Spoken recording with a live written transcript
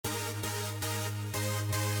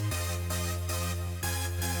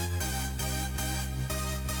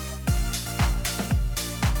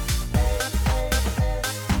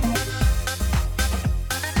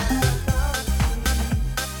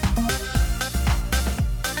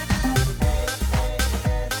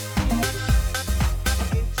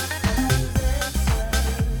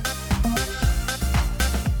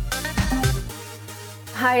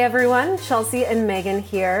Hi everyone, Chelsea and Megan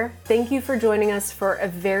here. Thank you for joining us for a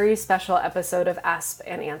very special episode of AASP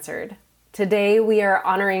and Answered. Today we are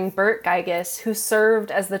honoring Burt Geiges, who served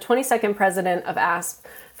as the 22nd president of AASP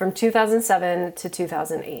from 2007 to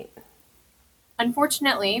 2008.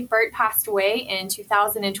 Unfortunately, Burt passed away in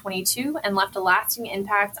 2022 and left a lasting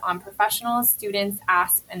impact on professionals, students,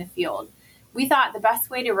 AASP, and the field. We thought the best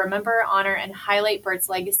way to remember, honor, and highlight Burt's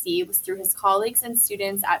legacy was through his colleagues and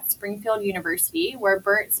students at Springfield University, where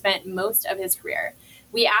Burt spent most of his career.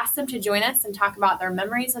 We asked them to join us and talk about their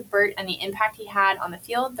memories of Burt and the impact he had on the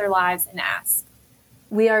field, their lives, and AASP.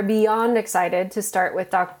 We are beyond excited to start with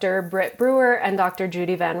Dr. Burt Brewer and Dr.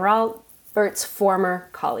 Judy Van Ralt, Burt's former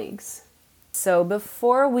colleagues. So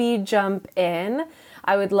before we jump in,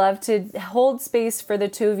 I would love to hold space for the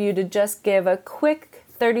two of you to just give a quick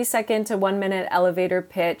 30-second to 1-minute elevator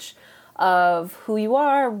pitch of who you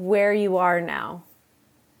are, where you are now.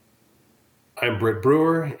 I'm Burt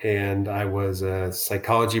Brewer, and I was a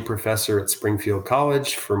psychology professor at Springfield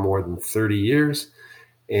College for more than 30 years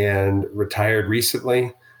and retired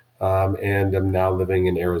recently, and am now living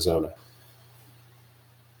in Arizona.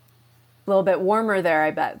 A little bit warmer there,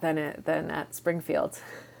 I bet, than at Springfield.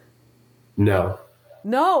 No.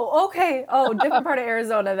 No, okay. Oh, different part of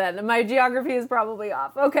Arizona then. My geography is probably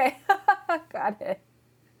off. Okay, got it.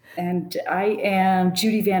 And I am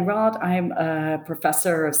Judy Van Ralt. I'm a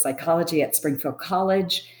professor of psychology at Springfield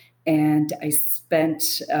College, and I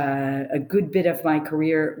spent a good bit of my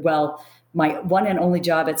career, my one and only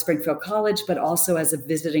job at Springfield College, but also as a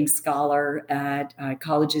visiting scholar at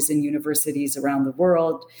colleges and universities around the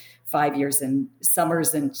world. 5 years in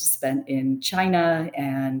summers and spent in China,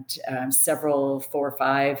 and 4 or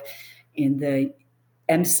 5 in the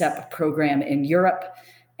MSEP program in Europe.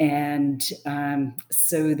 And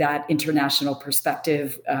so that international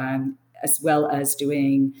perspective, as well as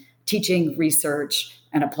doing teaching, research,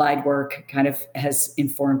 and applied work, kind of has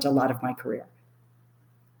informed a lot of my career.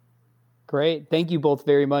 Great. Thank you both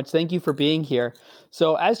very much. Thank you for being here.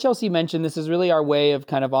 So as Chelsea mentioned, this is really our way of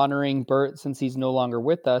kind of honoring Burt since he's no longer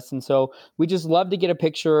with us. And so we just love to get a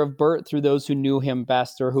picture of Burt through those who knew him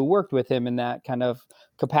best or who worked with him in that kind of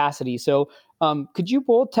capacity. So could you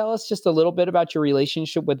both tell us just a little bit about your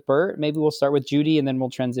relationship with Burt? Maybe we'll start with Judy and then we'll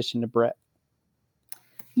transition to Brett.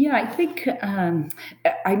 Yeah, I think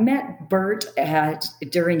I met Burt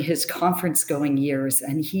during his conference going years,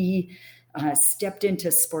 and he stepped into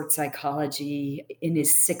sports psychology in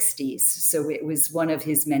his 60s. So it was one of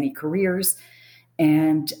his many careers.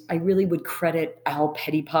 And I really would credit Al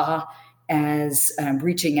Pettypaw as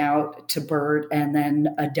reaching out to Burt and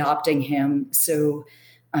then adopting him. So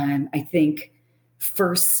I think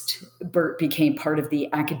first Burt became part of the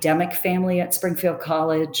academic family at Springfield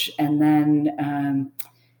College. And then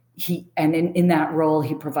in that role,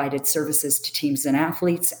 he provided services to teams and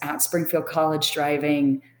athletes at Springfield College,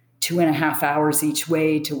 driving 2.5 hours each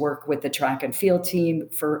way to work with the track and field team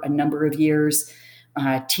for a number of years,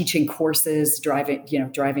 teaching courses,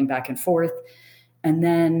 driving back and forth. And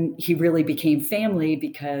then he really became family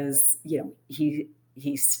because,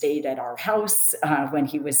 he stayed at our house when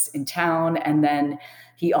he was in town. And then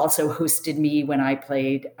he also hosted me when I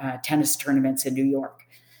played tennis tournaments in New York.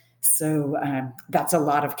 So that's a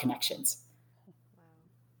lot of connections.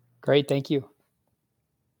 Great. Thank you.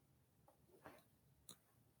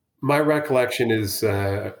 My recollection is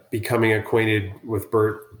becoming acquainted with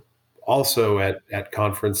Burt also at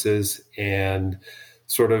conferences and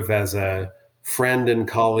sort of as a friend and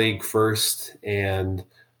colleague first, and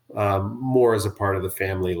more as a part of the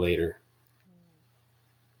family later.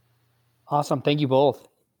 Awesome. Thank you both.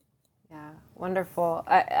 Yeah, wonderful.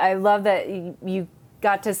 I love that you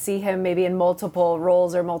got to see him maybe in multiple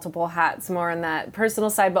roles or multiple hats, more in that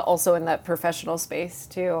personal side, but also in that professional space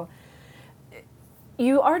too.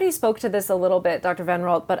 You already spoke to this a little bit, Dr. Van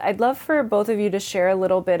Ralt, but I'd love for both of you to share a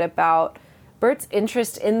little bit about Burt's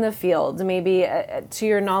interest in the field, maybe to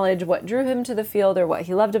your knowledge, what drew him to the field or what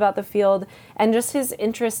he loved about the field, and just his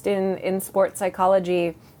interest in sports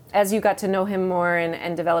psychology as you got to know him more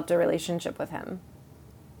and developed a relationship with him.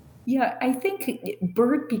 Yeah, I think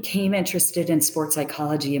Burt became interested in sports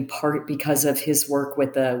psychology in part because of his work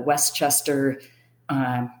with the Westchester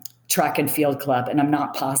Track and Field Club. And I'm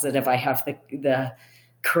not positive I have the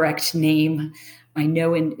correct name. I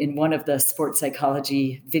know in one of the sports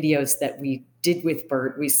psychology videos that we did with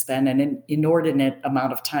Burt, we spent an inordinate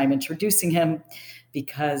amount of time introducing him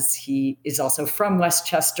because he is also from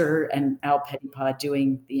Westchester, and Al Pettypaw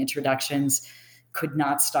doing the introductions could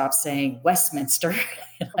not stop saying Westminster,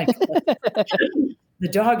 like the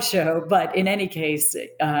dog show. But in any case,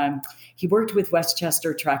 he worked with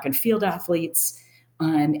Westchester track and field athletes.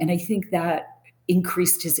 And I think that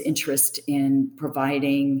increased his interest in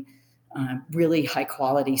providing really high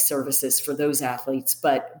quality services for those athletes.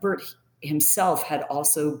 But Burt himself had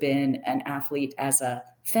also been an athlete as a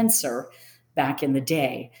fencer back in the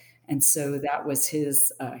day. And so that was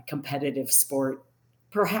his competitive sport,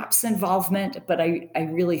 perhaps involvement. But I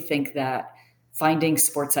really think that finding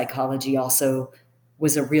sports psychology also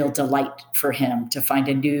was a real delight for him to find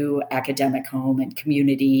a new academic home and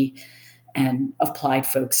community and applied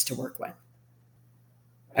folks to work with.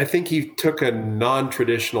 I think he took a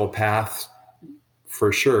non-traditional path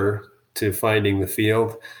for sure to finding the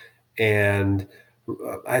field. And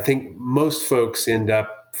I think most folks end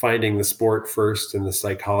up finding the sport first and the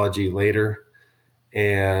psychology later.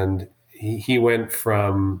 And he went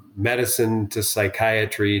from medicine to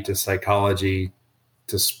psychiatry to psychology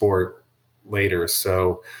to sport later.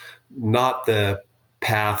 So not the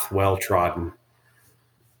path well trodden.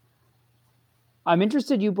 I'm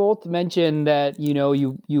interested, you both mentioned that,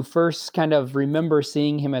 you first kind of remember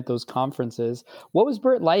seeing him at those conferences. What was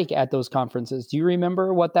Burt like at those conferences? Do you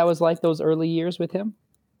remember what that was like those early years with him?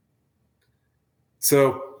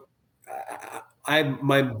 So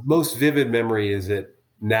my most vivid memory is at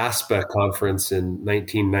NASPA conference in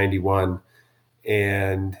 1991.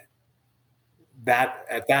 And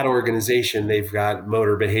at that organization, they've got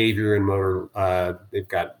motor behavior and they've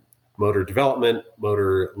got motor development,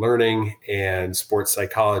 motor learning, and sports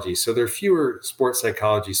psychology. So there are fewer sports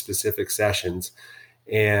psychology specific sessions.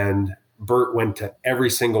 And Burt went to every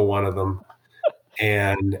single one of them.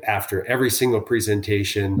 And after every single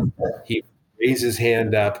presentation, he'd raise his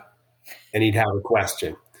hand up and he'd have a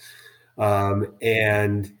question.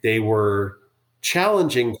 And they were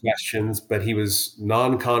challenging questions, but he was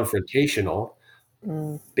non-confrontational.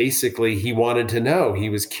 Basically, he wanted to know. He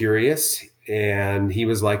was curious, and he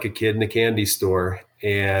was like a kid in a candy store.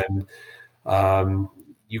 And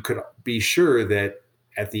you could be sure that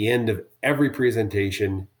at the end of every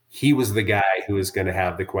presentation, he was the guy who was going to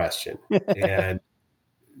have the question. And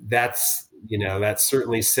that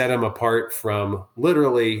certainly set him apart from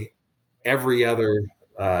literally every other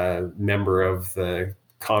member of the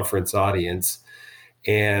conference audience.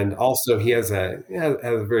 And also he has a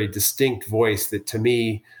very distinct voice that to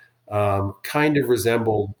me kind of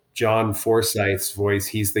resembled John Forsythe's voice.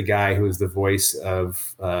 He's the guy who is the voice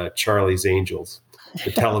of Charlie's Angels,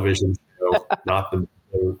 the television show, not the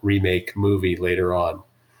remake movie later on.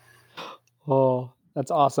 Oh,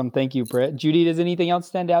 that's awesome. Thank you, Britt. Judy, does anything else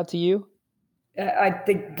stand out to you? I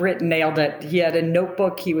think Britt nailed it. He had a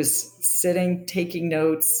notebook. He was sitting, taking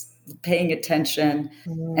notes, paying attention,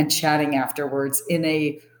 and chatting afterwards in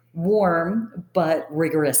a warm but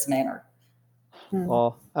rigorous manner.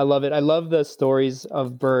 Oh, I love it. I love the stories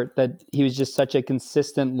of Burt, that he was just such a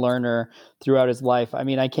consistent learner throughout his life. I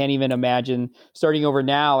mean, I can't even imagine starting over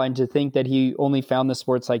now, and to think that he only found the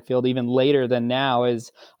sports psych field even later than now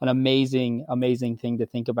is an amazing, amazing thing to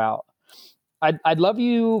think about. I'd love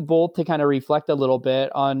you both to kind of reflect a little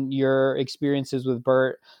bit on your experiences with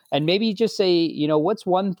Burt, and maybe just say, what's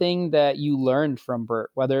one thing that you learned from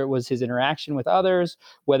Burt, whether it was his interaction with others,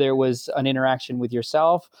 whether it was an interaction with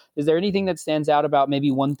yourself. Is there anything that stands out about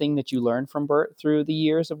maybe one thing that you learned from Burt through the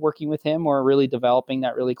years of working with him, or really developing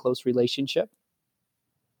that really close relationship?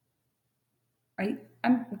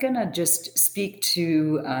 I'm going to just speak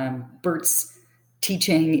to Burt's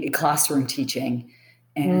teaching, classroom teaching.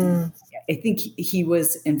 And I think he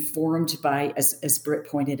was informed by, as Britt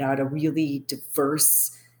pointed out, a really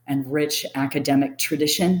diverse and rich academic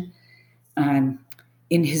tradition. In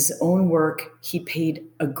his own work, he paid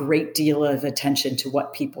a great deal of attention to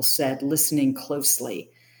what people said, listening closely.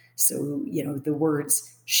 So, the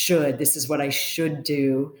words should, this is what I should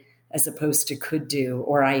do, as opposed to could do,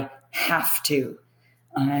 or I have to.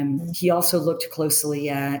 He also looked closely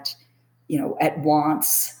at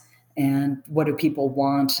wants, and what do people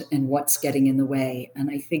want and what's getting in the way. And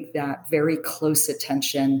I think that very close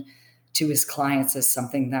attention to his clients is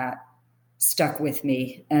something that stuck with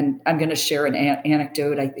me. And I'm going to share an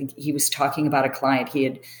anecdote. I think he was talking about a client he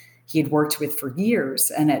had worked with for years.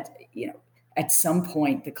 And at some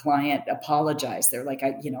point the client apologized. They're like,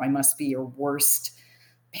 I must be your worst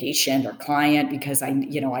patient or client, because I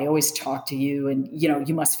always talk to you, and,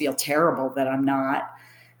 you must feel terrible that I'm not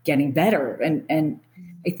getting better. And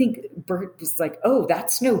I think Burt was like, oh,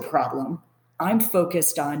 that's no problem. I'm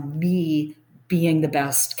focused on me being the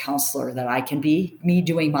best counselor that I can be, me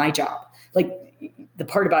doing my job. Like, the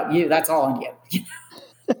part about you, that's all on you.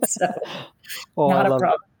 So not a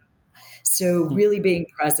problem. So really being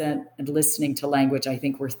present and listening to language, I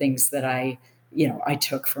think, were things that I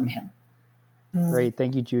took from him. Great.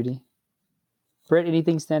 Thank you, Judy. Britt,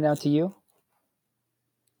 anything stand out to you?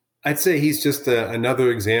 I'd say he's just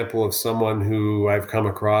another example of someone who I've come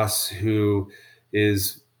across who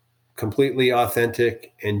is completely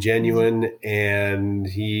authentic and genuine, and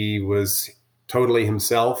he was totally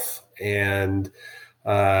himself and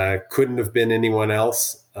couldn't have been anyone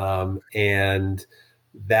else. And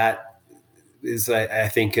that is, I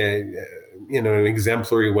think, an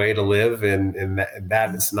exemplary way to live, and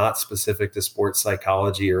that is not specific to sports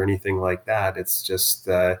psychology or anything like that. It's just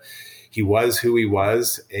he was who he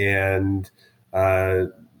was, and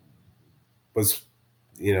was,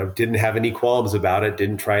 didn't have any qualms about it,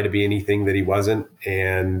 didn't try to be anything that he wasn't.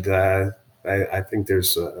 And I think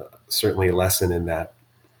there's certainly a lesson in that.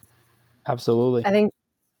 Absolutely. I think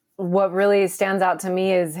what really stands out to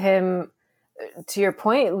me is him, to your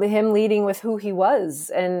point, him leading with who he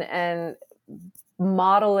was and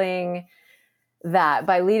modeling that.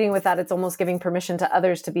 By leading with that, it's almost giving permission to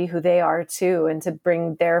others to be who they are too, and to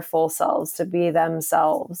bring their full selves, to be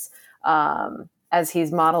themselves, as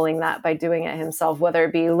he's modeling that by doing it himself, whether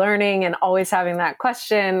it be learning and always having that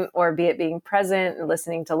question, or be it being present and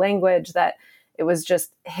listening to language, that it was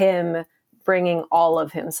just him bringing all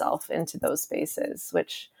of himself into those spaces,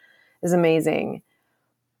 which is amazing.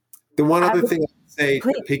 The one other thing I'd say,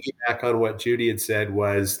 to piggyback on what Judy had said,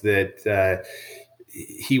 was that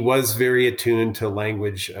he was very attuned to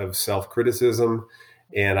language of self-criticism.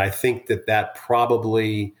 And I think that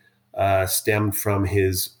probably stemmed from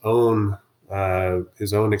his own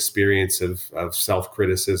experience of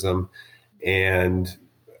self-criticism, and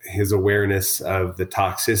his awareness of the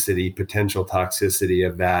potential toxicity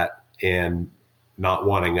of that, and not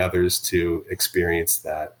wanting others to experience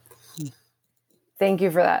that. Thank you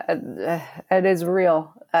for that. It is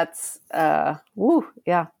real. That's,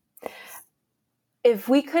 yeah. If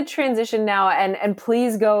we could transition now, and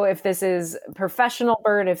please go, if this is professional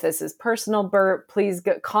Burt, if this is personal Burt, please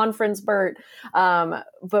go conference Burt.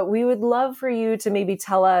 But we would love for you to maybe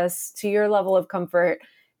tell us, to your level of comfort,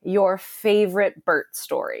 your favorite Burt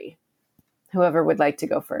story. Whoever would like to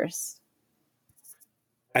go first.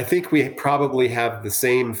 I think we probably have the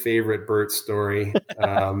same favorite Burt story.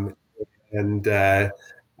 And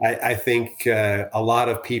I think a lot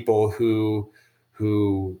of people who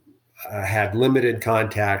had limited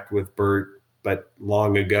contact with Burt, but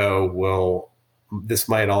long ago, this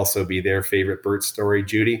might also be their favorite Burt story.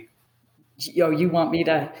 Judy? You want me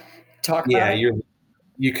to talk about it? Yeah,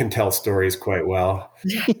 you can tell stories quite well.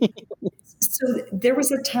 So there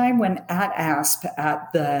was a time when at AASP,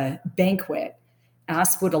 at the banquet,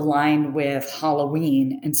 AASP would align with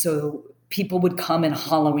Halloween. And so people would come in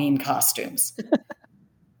Halloween costumes.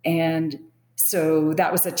 And so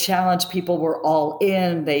that was a challenge. People were all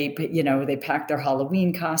in. They packed their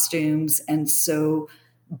Halloween costumes. And so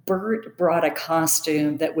Burt brought a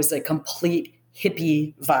costume that was a complete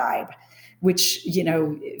hippie vibe, which,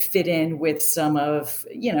 fit in with some of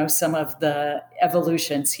the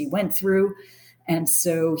evolutions he went through. And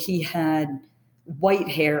so he had white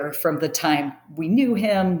hair from the time we knew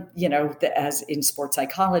him, as in sports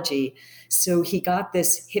psychology. So he got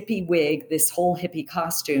this hippie wig, this whole hippie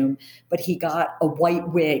costume, but he got a white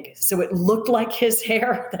wig. So it looked like his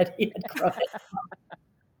hair that he had grown,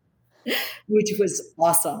 which was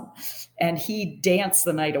awesome. And he danced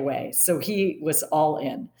the night away. So he was all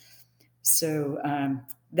in. So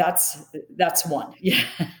that's one. Yeah.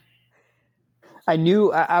 I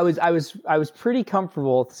knew I was pretty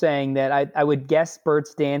comfortable saying that I would guess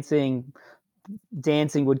Burt's dancing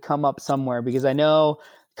would come up somewhere, because I know,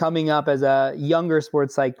 coming up as a younger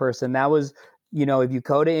sports psych person, that was, if you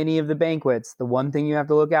go to any of the banquets, the one thing you have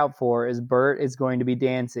to look out for is Burt is going to be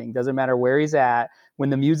dancing. Doesn't matter where he's at. When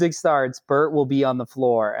the music starts, Burt will be on the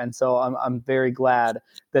floor. And so I'm very glad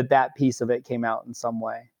that piece of it came out in some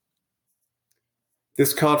way.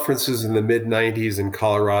 This conference is in the mid-90s in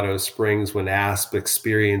Colorado Springs, when AASP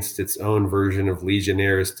experienced its own version of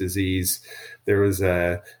Legionnaire's disease. There was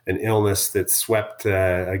an illness that swept,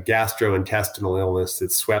 a gastrointestinal illness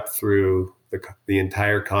that swept through the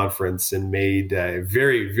entire conference, and made a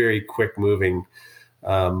very, very quick-moving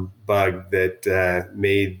bug that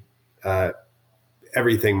made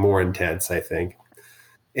everything more intense, I think.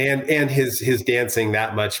 And his dancing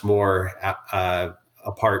that much more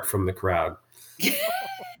apart from the crowd.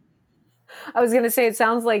 I was going to say, it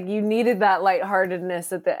sounds like you needed that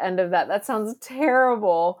lightheartedness at the end of that. That sounds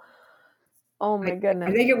terrible. Oh my goodness.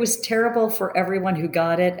 I think it was terrible for everyone who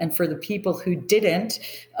got it, and for the people who didn't,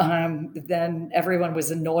 then everyone was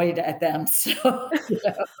annoyed at them. So,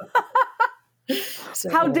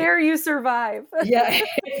 how dare you survive? Yeah,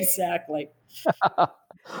 exactly.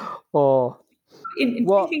 Oh. In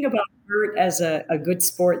thinking about Burt as a good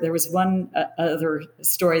sport. There was one other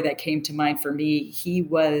story that came to mind for me. He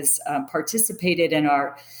was participated in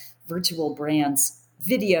our virtual brands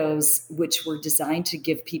videos, which were designed to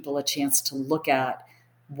give people a chance to look at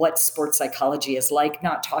what sports psychology is like,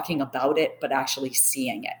 not talking about it, but actually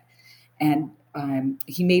seeing it. And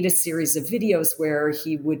he made a series of videos where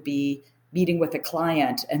he would be meeting with a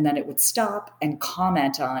client, and then it would stop and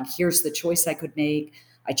comment on, here's the choice I could make.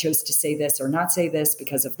 I chose to say this or not say this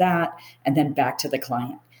because of that, and then back to the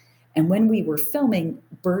client. And when we were filming,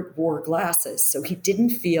 Burt wore glasses, so he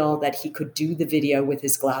didn't feel that he could do the video with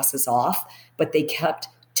his glasses off, but they kept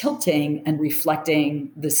tilting and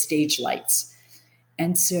reflecting the stage lights.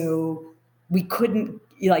 And so he couldn't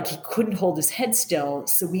hold his head still.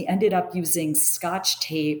 So we ended up using Scotch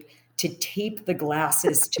tape to tape the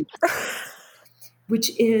glasses to,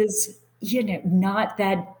 which is, not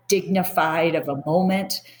that dignified of a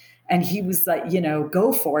moment. And he was like,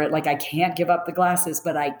 go for it. Like, I can't give up the glasses,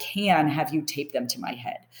 but I can have you tape them to my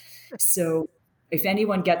head. So if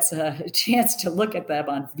anyone gets a chance to look at them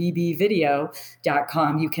on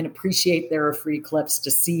vbvideo.com, you can appreciate there are free clips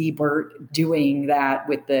to see Burt doing that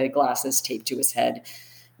with the glasses taped to his head,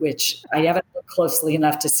 which I haven't looked closely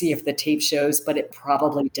enough to see if the tape shows, but it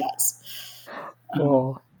probably does.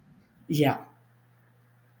 Yeah.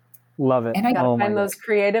 Love it. And I gotta find those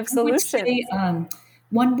creative solutions. I would say,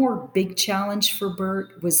 one more big challenge for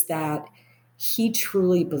Burt was that he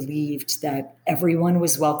truly believed that everyone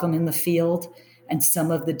was welcome in the field, and some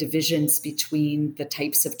of the divisions between the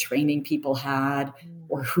types of training people had,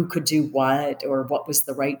 or who could do what, or what was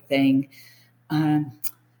the right thing.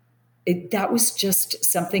 That was just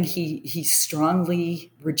something he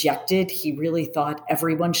strongly rejected. He really thought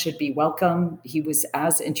everyone should be welcome. He was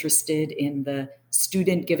as interested in the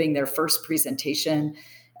student giving their first presentation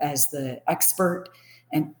as the expert,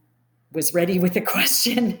 and was ready with a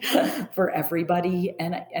question for everybody.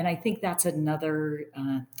 And I think that's another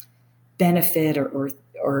benefit or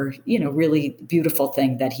really beautiful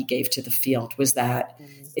thing that he gave to the field, was that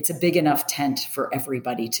it's a big enough tent for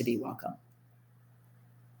everybody to be welcome.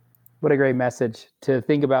 What a great message to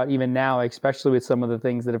think about even now, especially with some of the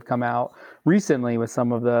things that have come out recently with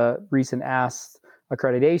some of the recent AASP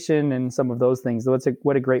accreditation and some of those things. So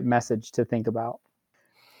what a great message to think about.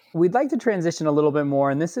 We'd like to transition a little bit more,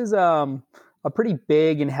 and this is a pretty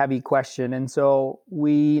big and heavy question. And so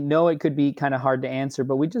we know it could be kind of hard to answer,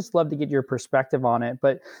 but we'd just love to get your perspective on it.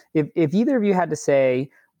 But if either of you had to say,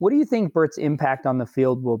 what do you think Burt's impact on the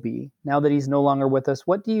field will be now that he's no longer with us?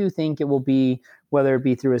 What do you think it will be, whether it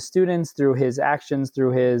be through his students, through his actions,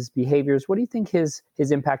 through his behaviors? What do you think his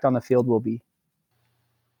impact on the field will be?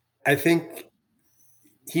 I think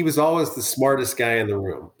he was always the smartest guy in the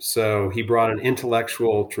room. So he brought an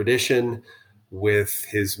intellectual tradition with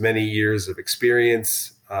his many years of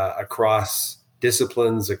experience across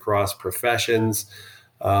disciplines, across professions,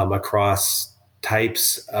 across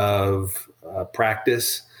types of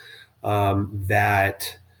practice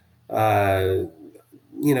that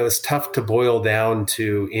it's tough to boil down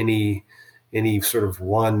to any sort of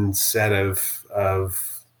one set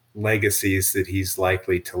of legacies that he's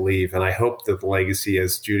likely to leave. And I hope that the legacy,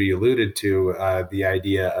 as Judy alluded to, the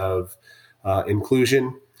idea of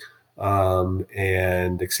inclusion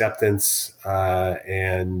and acceptance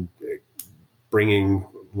and bringing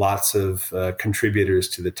lots of contributors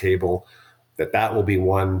to the table, that will be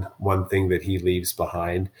one thing that he leaves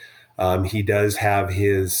behind. He does have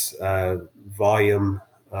his volume,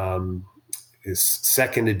 his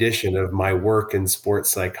second edition of My Work in Sports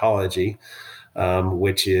Psychology,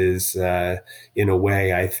 which is, in a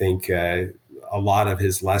way, I think, a lot of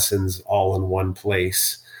his lessons all in one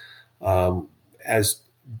place. As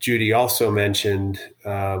Judy also mentioned,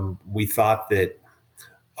 we thought that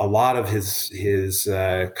a lot of his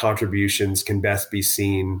contributions can best be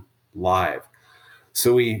seen live.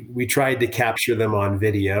 So we tried to capture them on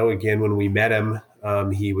video. Again, when we met him,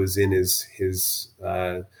 he was in his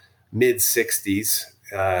mid 60s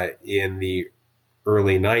in the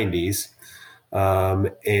early 90s.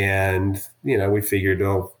 And, we figured,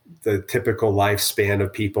 the typical lifespan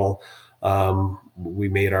of people. We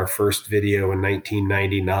made our first video in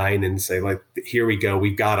 1999 and say, like, here we go.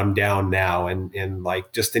 We've got him down now. And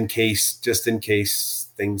like, just in case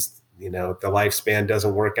things, the lifespan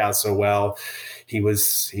doesn't work out so well. He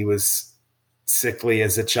was sickly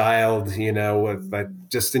as a child, but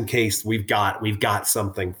just in case we've got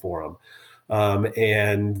something for him.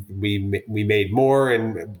 And we made more,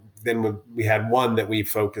 and then we had one that we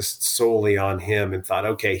focused solely on him and thought,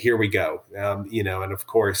 okay, here we go. And of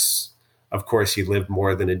course he lived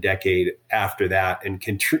more than a decade after that and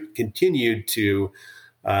continued to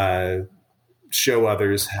show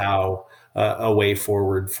others how a way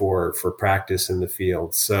forward for practice in the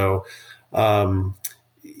field. So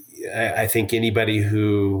I think anybody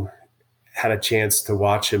who had a chance to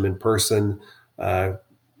watch him in person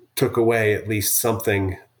took away at least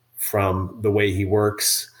something from the way he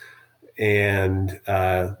works. And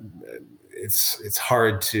it's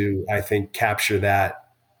hard to, I think, capture that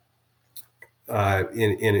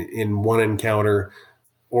in one encounter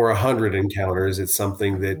or 100 encounters. It's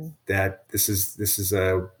something that this is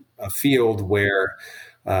a field where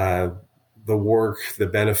the work, the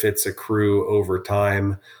benefits accrue over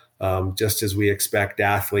time, just as we expect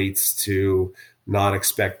athletes to not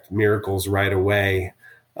expect miracles right away.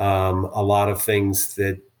 A lot of things,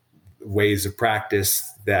 ways of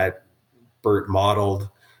practice that Burt modeled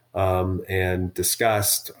and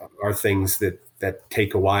discussed are things that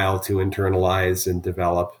take a while to internalize and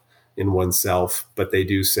develop in oneself, but they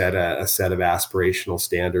do set a set of aspirational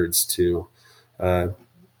standards to go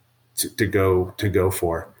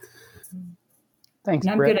for. Thanks,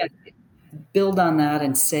 and I'm Britt. going to build on that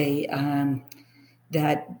and say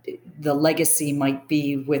that the legacy might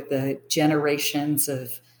be with the generations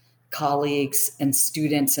of colleagues and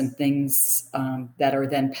students and things that are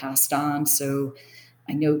then passed on. So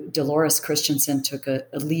I know Dolores Christensen took a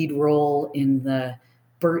lead role in the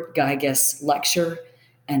Burt Geiges lecture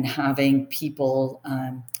and having people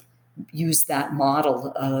use that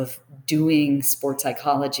model of doing sports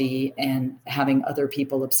psychology and having other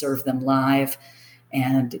people observe them live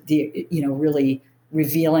and really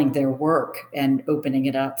revealing their work and opening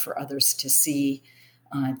it up for others to see,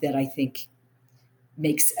 that I think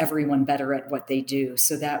makes everyone better at what they do.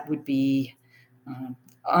 So that would be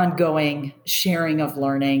ongoing sharing of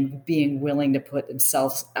learning, being willing to put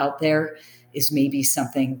themselves out there is maybe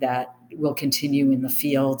something that will continue in the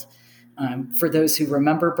field for those who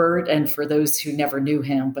remember Burt and for those who never knew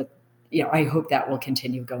him. But I hope that will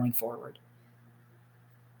continue going forward.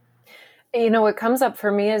 What comes up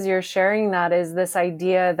for me as you're sharing that is this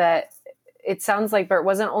idea that it sounds like Burt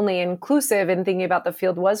wasn't only inclusive in thinking about the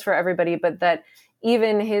field was for everybody, but that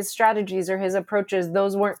even his strategies or his approaches,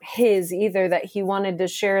 those weren't his either, that he wanted to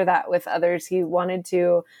share that with others. He wanted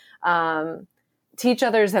to teach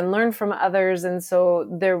others and learn from others. And so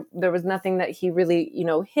there was nothing that he really,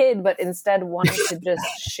 hid, but instead wanted to just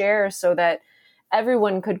share so that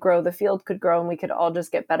everyone could grow, the field could grow, and we could all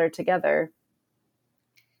just get better together.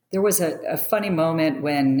 There was a funny moment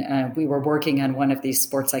when we were working on one of these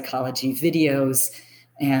sports psychology videos,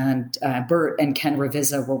 and Burt and Ken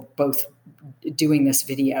Ravizza were both doing this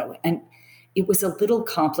video. And it was a little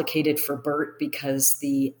complicated for Burt because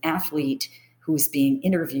the athlete who was being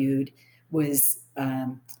interviewed was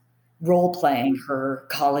role-playing her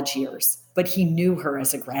college years, but he knew her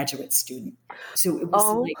as a graduate student. So it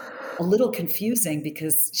was like a little confusing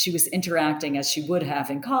because she was interacting as she would have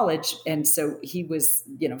in college. And so he was,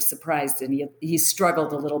 surprised, and he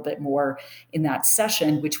struggled a little bit more in that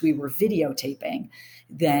session, which we were videotaping,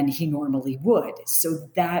 than he normally would. So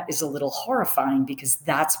that is a little horrifying because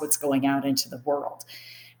that's what's going out into the world.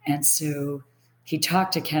 And so he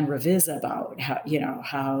talked to Ken Ravizza about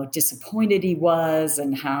how disappointed he was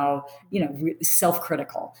and how,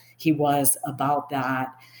 self-critical he was about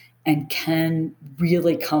that. And Ken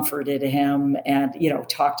really comforted him and,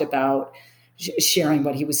 talked about sharing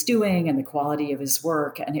what he was doing and the quality of his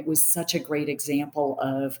work. And it was such a great example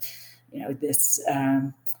of, this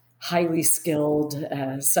highly skilled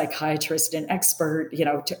psychiatrist and expert,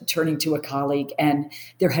 turning to a colleague. And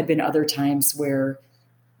there had been other times where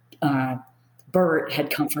Burt had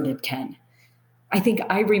comforted Ken. I think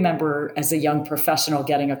I remember as a young professional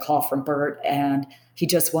getting a call from Burt, and he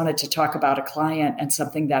just wanted to talk about a client and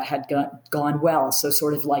something that had gone well. So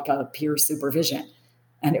sort of like a peer supervision.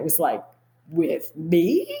 And it was like, with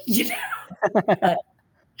me,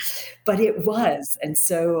 but it was. And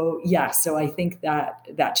so, so I think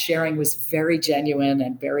that sharing was very genuine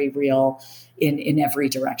and very real in every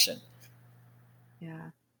direction. Yeah.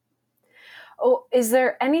 Oh, is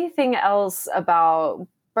there anything else about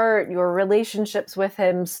Burt, your relationships with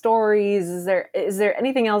him, stories? Is there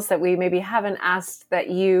anything else that we maybe haven't asked that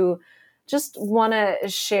you just want to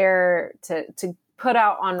share to put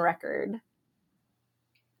out on record?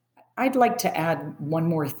 I'd like to add one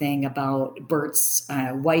more thing about Burt's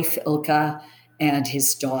wife, Ilka, and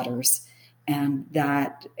his daughters, and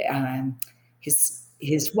that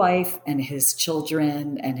his wife and his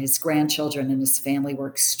children and his grandchildren and his family were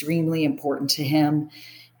extremely important to him.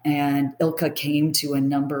 And Ilka came to a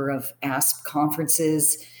number of AASP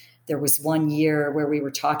conferences There was one year where we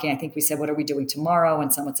were talking, I think we said, what are we doing tomorrow?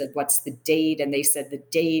 And someone said, what's the date? And they said the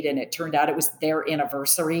date, and it turned out it was their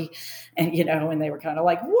anniversary. And, and they were kind of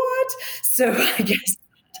like, what? So I guess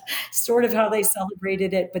sort of how they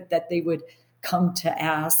celebrated it, but that they would come to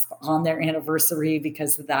AASP on their anniversary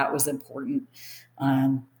because that was important,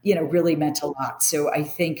 really meant a lot. So I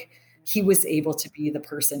think he was able to be the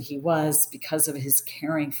person he was because of his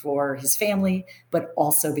caring for his family, but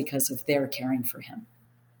also because of their caring for him.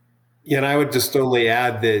 Yeah, and I would just only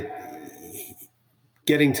add that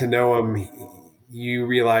getting to know him, you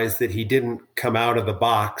realize that he didn't come out of the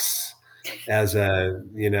box as a,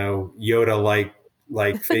 Yoda-like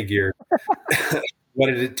figure. What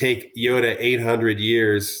did it take Yoda 800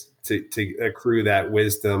 years to accrue that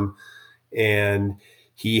wisdom? And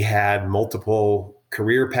he had multiple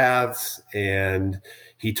career paths, and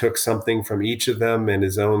he took something from each of them and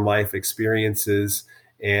his own life experiences.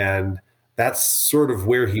 And that's sort of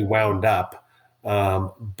where he wound up.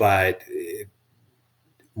 But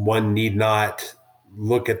one need not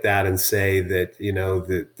look at that and say that,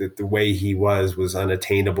 that the way he was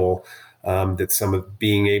unattainable, that some of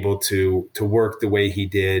being able to work the way he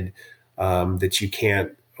did, that you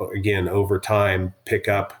can't, again, over time, pick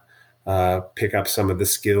up some of the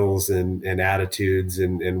skills and attitudes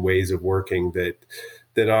and ways of working that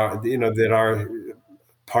are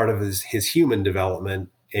part of his human development.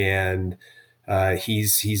 And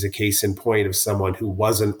he's a case in point of someone who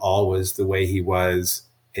wasn't always the way he was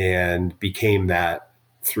and became that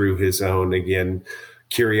through his own, again,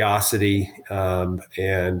 curiosity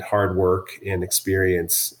and hard work and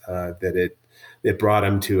experience, that it brought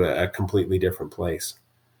him to a completely different place.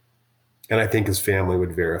 And I think his family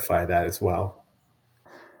would verify that as well.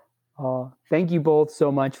 Oh, thank you both so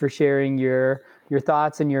much for sharing your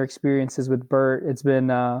thoughts and your experiences with Burt. It's been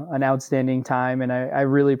an outstanding time, and I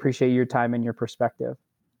really appreciate your time and your perspective.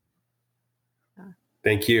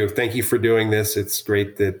 Thank you. Thank you for doing this. It's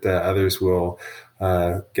great that others will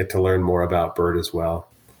get to learn more about Burt as well.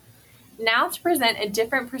 Now, to present a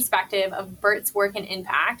different perspective of Burt's work and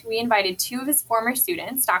impact, we invited two of his former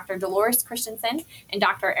students, Dr. Dolores Christensen and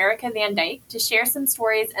Dr. Erica Van Dyke, to share some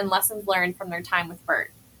stories and lessons learned from their time with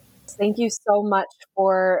Burt. Thank you so much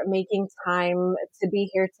for making time to be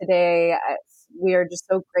here today. We are just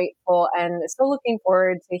so grateful and so looking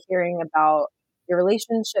forward to hearing about your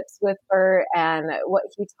relationships with Burt and what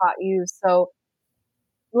he taught you. So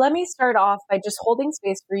let me start off by just holding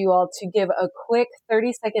space for you all to give a quick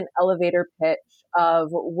 30-second elevator pitch of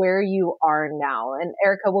where you are now. And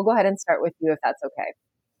Erica, we'll go ahead and start with you if that's okay.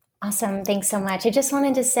 Awesome. Thanks so much. I just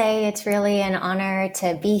wanted to say it's really an honor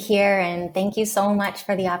to be here, and thank you so much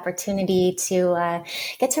for the opportunity to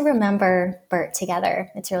get to remember Burt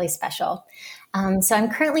together. It's really special. So I'm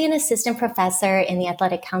currently an assistant professor in the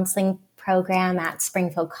athletic counseling program at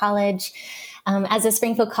Springfield College. As a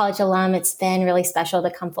Springfield College alum, it's been really special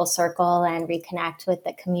to come full circle and reconnect with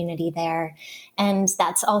the community there. And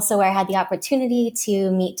that's also where I had the opportunity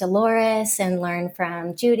to meet Dolores and learn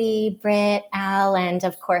from Judy, Britt, Al, and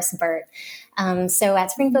of course, Burt. So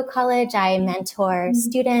at Springfield College, I mentor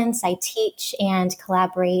students, I teach, and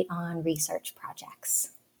collaborate on research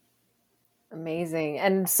projects. Amazing.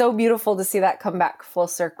 And so beautiful to see that come back full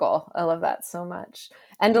circle. I love that so much.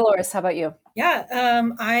 And Dolores, how about you? Yeah,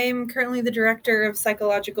 I'm currently the Director of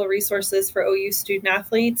Psychological Resources for OU student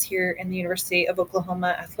athletes here in the University of Oklahoma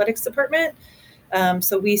Athletics Department.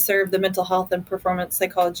 So we serve the mental health and performance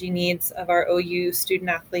psychology needs of our OU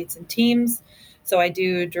student athletes and teams. So I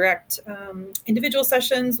do direct individual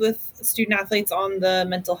sessions with student athletes on the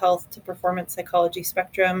mental health to performance psychology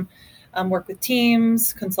spectrum, work with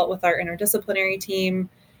teams, consult with our interdisciplinary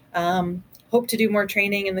team, hope to do more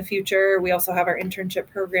training in the future. We also have our internship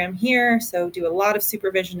program here, so do a lot of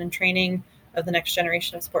supervision and training of the next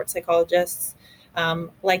generation of sports psychologists.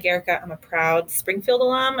 Like Erica, I'm a proud Springfield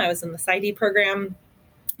alum. I was in the PsyD program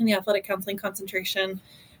in the athletic counseling concentration,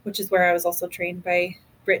 which is where I was also trained by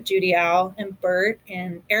Britt, Judy, Al, and Burt.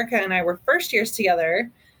 And Erica and I were first years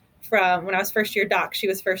together from when I was first year doc, she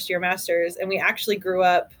was first year master's, and we actually grew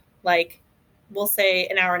up we'll say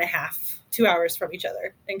an hour and a half, 2 hours from each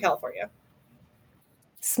other in California.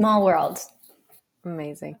 Small world.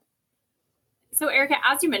 Amazing. So Erica,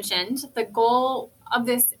 as you mentioned, the goal of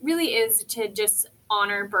this really is to just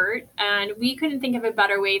honor Burt, and we couldn't think of a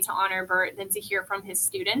better way to honor Burt than to hear from his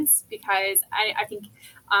students, because I think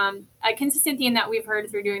a consistent theme that we've heard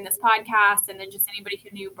through doing this podcast, and then just anybody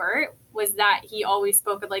who knew Burt, was that he always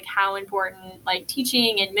spoke of how important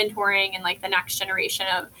teaching and mentoring and the next generation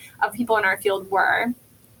of people in our field were.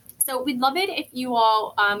 So we'd love it if you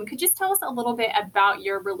all could just tell us a little bit about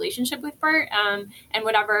your relationship with Burt, and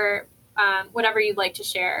whatever whatever you'd like to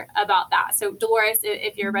share about that. So Dolores,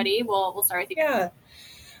 if you're ready, we'll start with you. Yeah.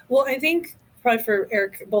 Well, I think probably for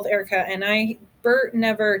both Erica and I, Burt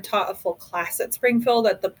never taught a full class at Springfield.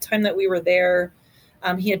 At the time that we were there,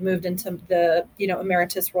 he had moved into the,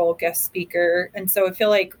 emeritus role, guest speaker. And so I feel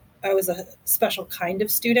like I was a special kind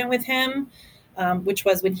of student with him, which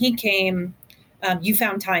was when he came, you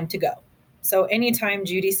found time to go. So anytime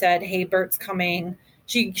Judy said, hey, Burt's coming,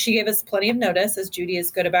 she gave us plenty of notice, as Judy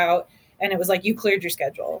is good about. And it was like, you cleared your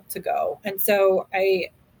schedule to go. And so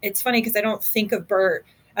it's funny because I don't think of Burt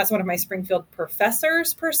as one of my Springfield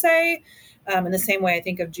professors per se, in the same way I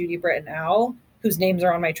think of Judy, Britt, and Al, whose names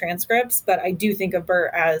are on my transcripts. But I do think of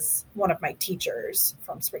Burt as one of my teachers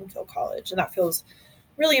from Springfield College. And that feels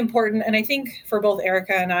really important. And I think for both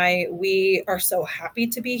Erica and I, we are so happy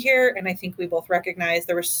to be here. And I think we both recognize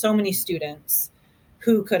there were so many students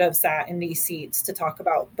who could have sat in these seats to talk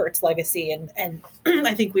about Burt's legacy. And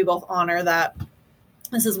I think we both honor that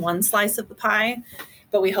this is one slice of the pie,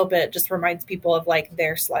 but we hope it just reminds people of like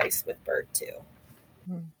their slice with Burt too.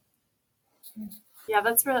 Yeah,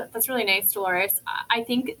 that's really nice, Dolores. I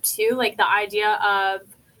think too, like the idea of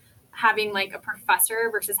having like a professor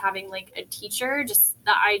versus having like a teacher, just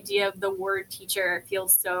the idea of the word teacher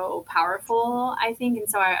feels so powerful, I think. And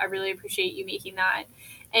so I really appreciate you making that.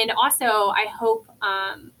 And also I hope,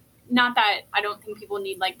 not that I don't think people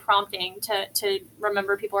need like prompting to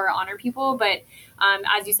remember people or honor people, but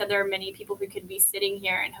as you said, there are many people who could be sitting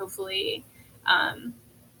here, and hopefully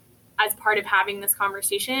as part of having this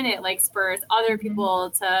conversation, it like spurs other people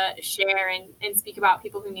to share and speak about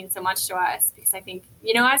people who mean so much to us, because I think,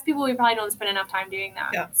 as people, we probably don't spend enough time doing that.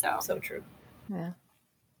 Yeah, so true. Yeah.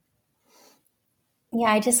 Yeah,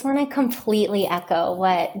 I just want to completely echo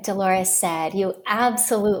what Dolores said. You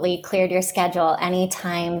absolutely cleared your schedule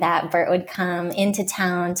anytime that Burt would come into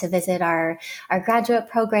town to visit our graduate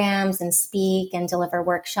programs and speak and deliver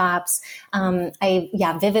workshops. I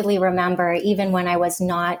vividly remember, even when I was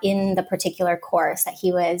not in the particular course, that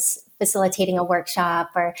he was facilitating a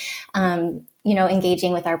workshop or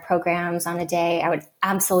engaging with our programs on a day, I would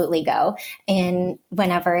absolutely go. And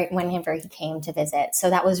whenever he came to visit. So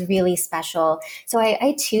that was really special. So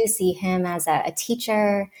I too see him as a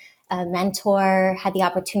teacher, a mentor, had the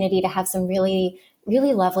opportunity to have some really,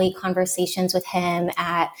 really lovely conversations with him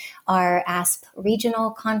at our AASP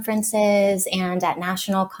regional conferences and at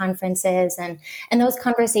national conferences. And those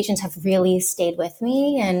conversations have really stayed with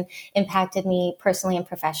me and impacted me personally and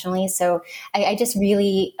professionally. So I just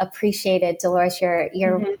really appreciated, Dolores, your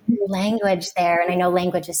language there. And I know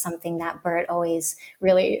language is something that Burt always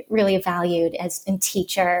really, really valued as a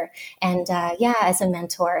teacher and as a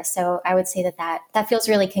mentor. So I would say that feels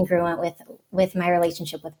really congruent with my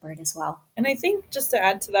relationship with Burt as well. And I think, just to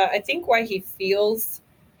add to that, I think why he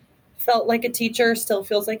felt like a teacher, still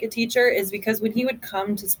feels like a teacher, is because when he would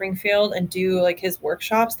come to Springfield and do like his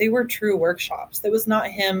workshops, they were true workshops. There was not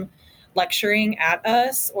him lecturing at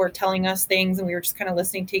us or telling us things, and we were just kind of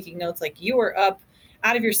listening, taking notes. Like, you were up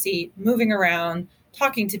out of your seat, moving around,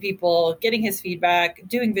 talking to people, getting his feedback,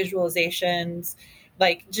 doing visualizations,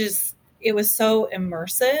 like just, it was so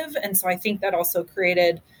immersive. And so I think that also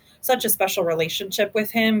created such a special relationship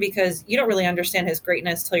with him, because you don't really understand his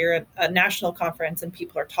greatness till you're at a national conference and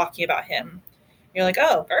people are talking about him. You're like,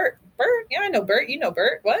 oh, Burt, yeah, I know Burt,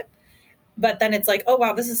 Burt, what? But then it's like, oh,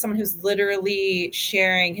 wow, this is someone who's literally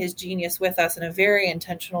sharing his genius with us in a very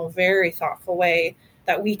intentional, very thoughtful way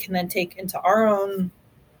that we can then take into our own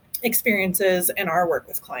experiences and our work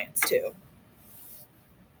with clients too.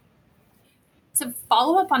 To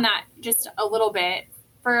follow up on that just a little bit,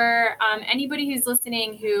 for anybody who's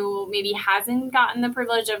listening who maybe hasn't gotten the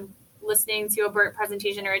privilege of listening to a Burt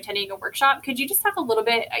presentation or attending a workshop, could you just talk a little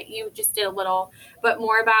bit, you just did a little, but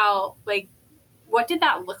more about like, what did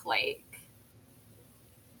that look like?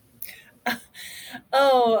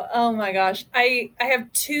 Oh my gosh. I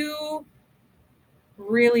have two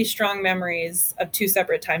really strong memories of two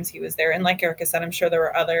separate times he was there. And like Erica said, I'm sure there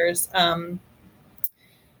were others.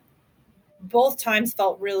 Both times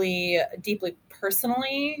felt really deeply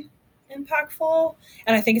personally impactful.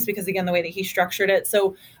 And I think it's because, again, the way that he structured it.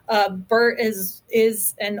 So Burt is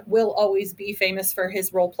and will always be famous for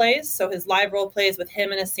his role plays. So his live role plays with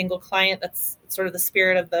him and a single client, that's sort of the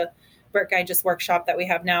spirit of the Burt Digest workshop that we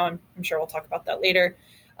have now. And I'm sure we'll talk about that later.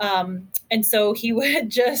 And so he would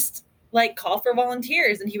just like call for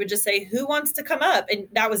volunteers, and he would just say, who wants to come up? And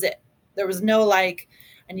that was it. There was no like,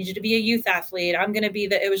 I need you to be a youth athlete. I'm going to be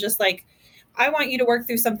it was just like, I want you to work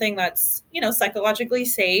through something that's, psychologically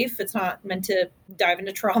safe. It's not meant to dive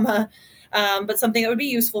into trauma, but something that would be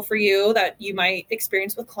useful for you that you might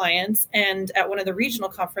experience with clients. And at one of the regional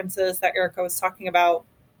conferences that Erica was talking about,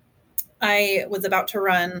 I was about to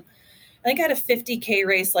run, I think I had a 50K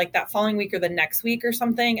race like that following week or the next week or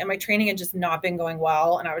something. And my training had just not been going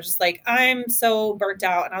well. And I was just like, I'm so burnt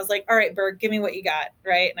out. And I was like, all right, Burt, give me what you got.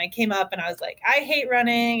 Right. And I came up and I was like, I hate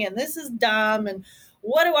running and this is dumb. And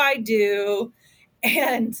what do I do?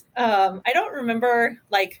 And I don't remember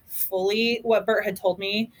like fully what Burt had told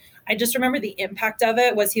me. I just remember the impact of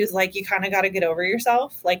it was he was like, you kind of got to get over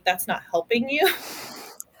yourself. Like, that's not helping you.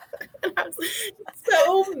 And I was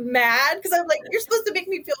so mad because I'm like, you're supposed to make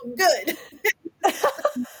me feel good.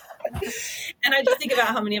 And I just think about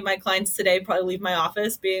how many of my clients today probably leave my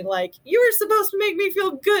office being like, you were supposed to make me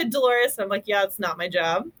feel good, Dolores. And I'm like, yeah, it's not my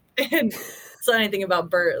job. And so anything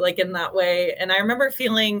about Burt, like in that way. And I remember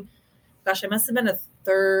feeling, gosh, I must have been a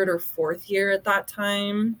third or fourth year at that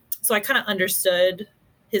time. So I kind of understood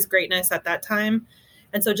his greatness at that time.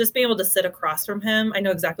 And so just being able to sit across from him, I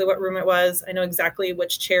know exactly what room it was. I know exactly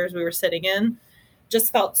which chairs we were sitting in.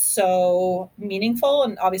 Just felt so meaningful.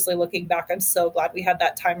 And obviously looking back, I'm so glad we had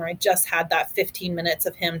that time where I just had that 15 minutes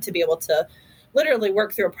of him to be able to literally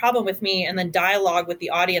work through a problem with me and then dialogue with the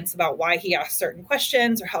audience about why he asked certain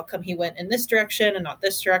questions or how come he went in this direction and not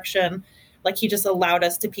this direction. Like he just allowed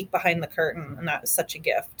us to peek behind the curtain. And that was such a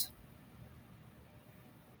gift.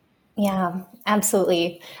 Yeah,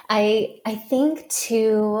 absolutely. I think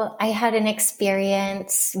too, I had an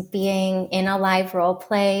experience being in a live role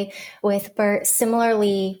play with Burt,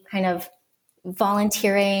 similarly kind of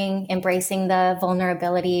volunteering, embracing the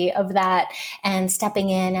vulnerability of that and stepping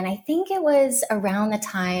in. And I think it was around the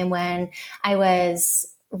time when I was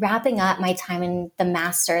wrapping up my time in the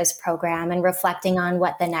master's program and reflecting on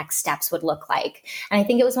what the next steps would look like. And I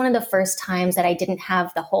think it was one of the first times that I didn't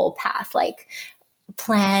have the whole path like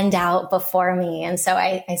planned out before me. And so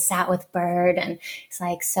I sat with Burt and it's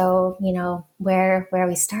like, so, where are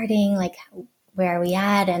we starting? Like, where are we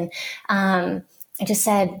at? And I just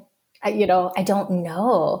said, I don't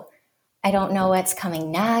know. I don't know what's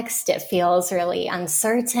coming next. It feels really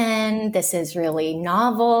uncertain. This is really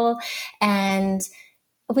novel. And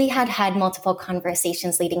we had multiple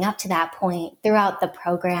conversations leading up to that point throughout the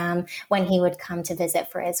program when he would come to visit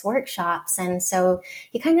for his workshops. And so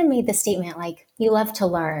he kind of made the statement like, you love to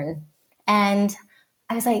learn. And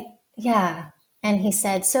I was like, yeah. And he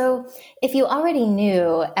said, so if you already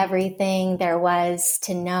knew everything there was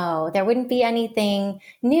to know, there wouldn't be anything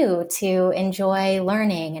new to enjoy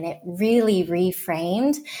learning. And it really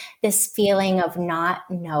reframed this feeling of not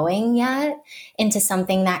knowing yet into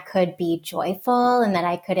something that could be joyful and that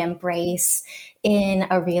I could embrace in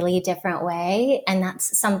a really different way. And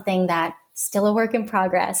that's something that still a work in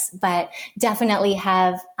progress, but definitely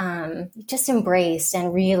have just embraced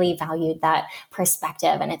and really valued that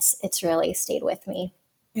perspective. And it's really stayed with me.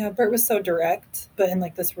 Yeah, Burt was so direct, but in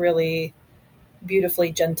like this really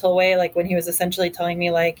beautifully gentle way. Like when he was essentially telling me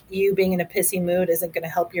like, you being in a pissy mood isn't going to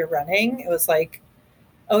help your running. It was like,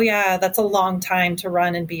 oh yeah, that's a long time to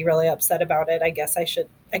run and be really upset about it. I guess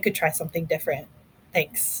I could try something different.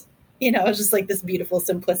 Thanks. It's just like this beautiful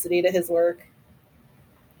simplicity to his work.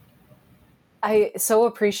 I so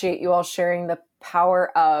appreciate you all sharing the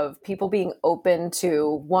power of people being open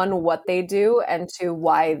to one, what they do and to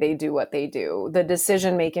why they do what they do, the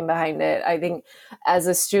decision making behind it. I think as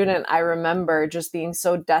a student, I remember just being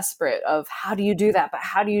so desperate of how do you do that? But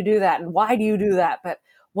how do you do that? And why do you do that? But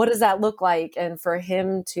what does that look like? And for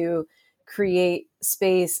him to create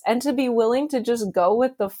space and to be willing to just go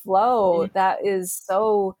with the flow, that is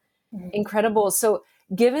so incredible. So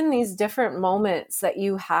given these different moments that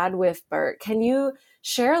you had with Burt, can you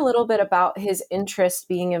share a little bit about his interest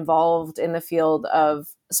being involved in the field of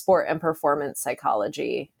sport and performance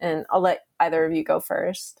psychology? And I'll let either of you go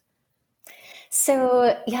first.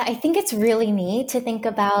 So, yeah, I think it's really neat to think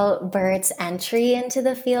about Burt's entry into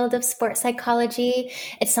the field of sports psychology.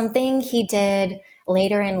 It's something he did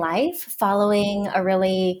later in life following a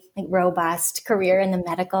really robust career in the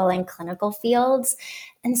medical and clinical fields.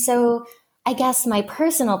 And so I guess my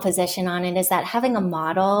personal position on it is that having a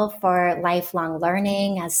model for lifelong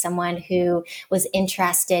learning as someone who was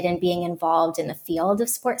interested in being involved in the field of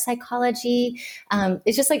sports psychology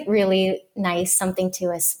is just really nice, something to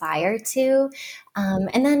aspire to.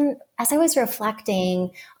 And then as I was reflecting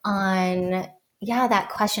on that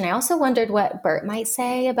question, I also wondered what Burt might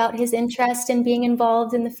say about his interest in being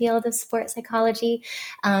involved in the field of sports psychology.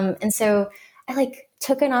 And so I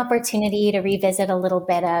took an opportunity to revisit a little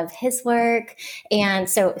bit of his work. And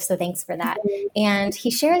so thanks for that. And he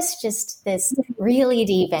shares just this really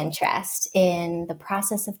deep interest in the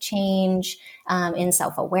process of change, in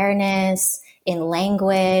self-awareness, in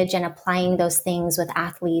language, and applying those things with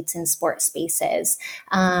athletes in sports spaces.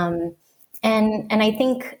 And I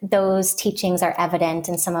think those teachings are evident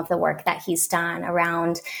in some of the work that he's done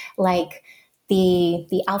around like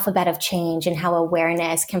the alphabet of change and how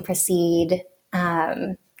awareness can precede,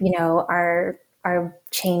 our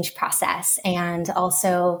change process, and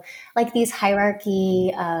also like these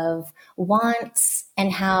hierarchy of wants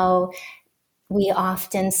and how we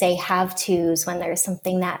often say have tos when there's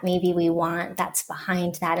something that maybe we want that's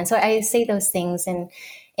behind that. And so I say those things in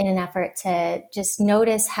an effort to just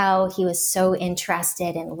notice how he was so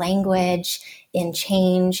interested in language, in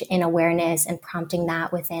change, in awareness, and prompting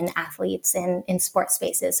that within athletes in sports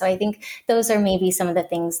spaces. So I think those are maybe some of the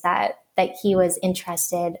things that he was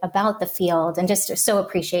interested about the field, and just so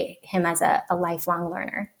appreciate him as a lifelong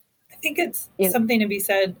learner. I think it's something to be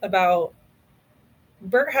said about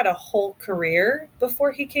Burt had a whole career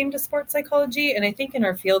before he came to sports psychology. And I think in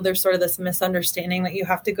our field, there's sort of this misunderstanding that you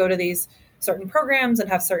have to go to these certain programs and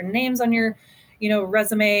have certain names on your,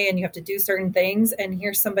 resume, and you have to do certain things. And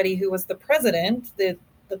here's somebody who was the president, the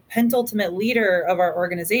penultimate leader of our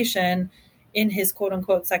organization in his quote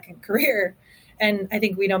unquote second career. And I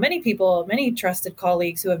think we know many people, many trusted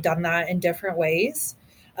colleagues who have done that in different ways.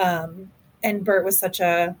 And Burt was such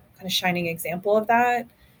a kind of shining example of that.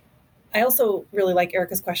 I also really like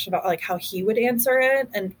Erica's question about like how he would answer it.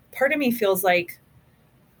 And part of me feels like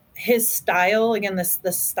his style, again, this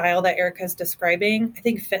style that Erica's describing, I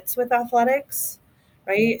think fits with athletics,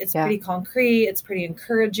 right? It's pretty concrete. It's pretty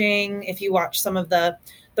encouraging. If you watch some of the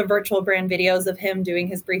virtual brand videos of him doing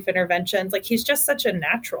his brief interventions, like he's just such a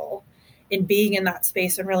natural in being in that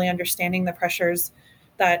space and really understanding the pressures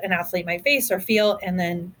that an athlete might face or feel, and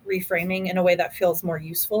then reframing in a way that feels more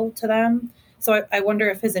useful to them. So I wonder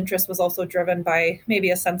if his interest was also driven by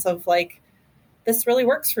maybe a sense of like, this really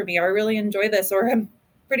works for me, or I really enjoy this, or I'm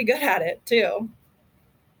pretty good at it too.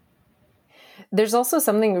 There's also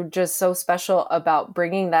something just so special about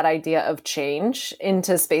bringing that idea of change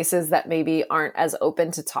into spaces that maybe aren't as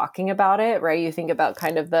open to talking about it, right? You think about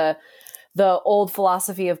kind of the old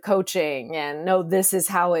philosophy of coaching and no, this is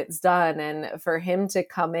how it's done. And for him to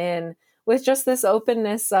come in with just this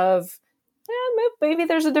openness of, maybe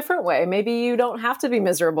there's a different way. Maybe you don't have to be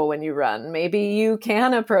miserable when you run. Maybe you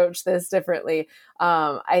can approach this differently.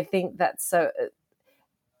 I think that's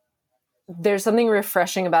there's something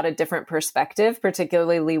refreshing about a different perspective,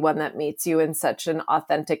 particularly one that meets you in such an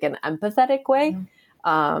authentic and empathetic way.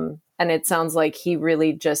 Mm-hmm. And it sounds like he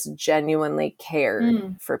really just genuinely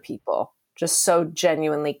cared for people, just so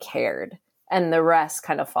genuinely cared. And the rest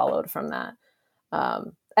kind of followed from that.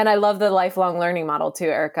 And I love the lifelong learning model too,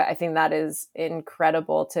 Erica. I think that is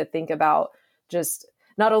incredible to think about, just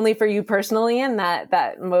not only for you personally and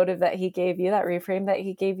that motive that he gave you, that reframe that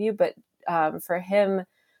he gave you, but for him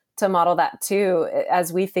to model that too,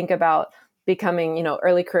 as we think about becoming,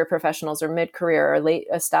 early career professionals or mid-career or late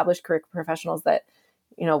established career professionals, that,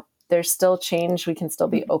 there's still change. We can still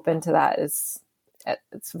be open to that. It's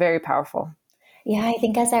very powerful. Yeah, I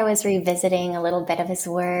think as I was revisiting a little bit of his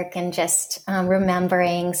work and just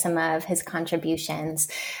remembering some of his contributions,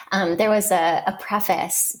 there was a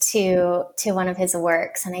preface to one of his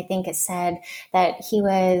works, and I think it said that he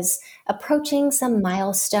was approaching some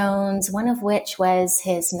milestones, one of which was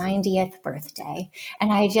his 90th birthday.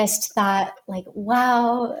 And I just thought, like,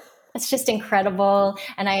 wow, that's just incredible.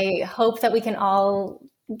 And I hope that we can all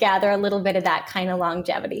gather a little bit of that kind of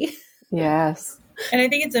longevity. Yes. And I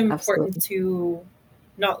think it's important to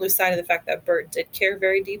not lose sight of the fact that Burt did care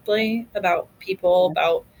very deeply about people,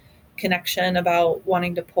 about connection, about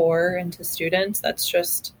wanting to pour into students. That's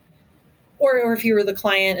just, or if you were the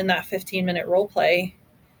client in that 15-minute role play,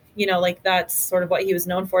 like that's sort of what he was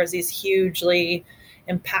known for, is these hugely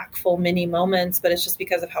impactful mini moments, but it's just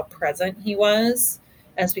because of how present he was.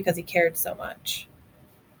 And it's because he cared so much.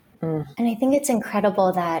 And I think it's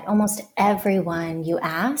incredible that almost everyone you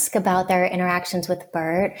ask about their interactions with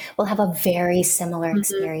Burt will have a very similar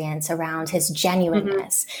experience around his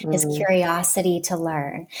genuineness, his curiosity to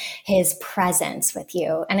learn, his presence with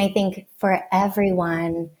you. And I think for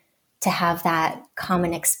everyone to have that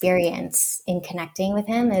common experience in connecting with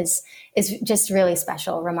him is just really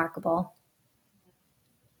special, remarkable.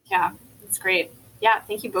 Yeah, that's great. Yeah,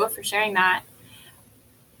 thank you both for sharing that.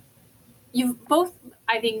 You've both,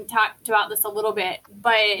 I think, talked about this a little bit,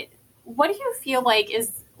 but what do you feel like is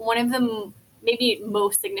one of the maybe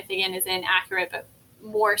most significant, is inaccurate, but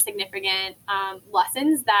more significant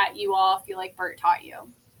lessons that you all feel like Burt taught you?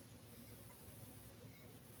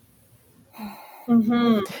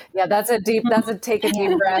 Mm-hmm. Yeah, that's a take a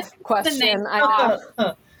deep breath question. I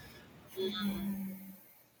know.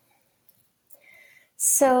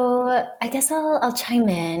 So I guess I'll chime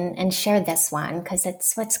in and share this one because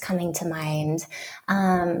it's what's coming to mind.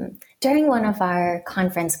 during one of our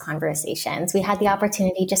conference conversations, we had the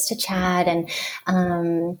opportunity just to chat, and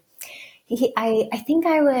I think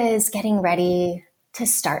I was getting ready to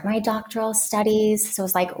start my doctoral studies. So it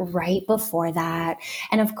was like right before that.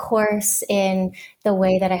 And of course, in the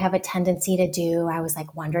way that I have a tendency to do, I was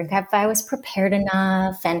like wondering if I was prepared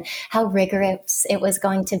enough and how rigorous it was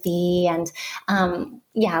going to be. And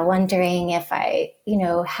wondering if I,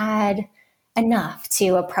 had enough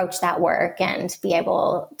to approach that work and be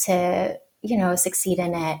able to, succeed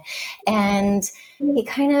in it. And he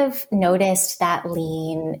kind of noticed that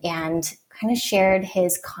lean and kind of shared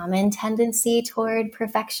his common tendency toward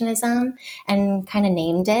perfectionism and kind of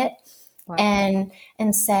named it. Wow.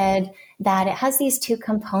 And said that it has these two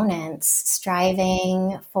components,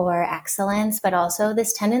 striving for excellence, but also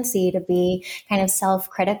this tendency to be kind of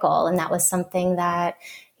self-critical. And that was something that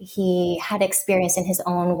he had experienced in his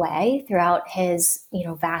own way throughout his,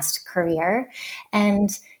 vast career.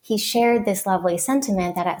 And he shared this lovely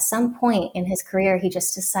sentiment that at some point in his career, he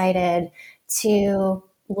just decided to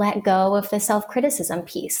let go of the self-criticism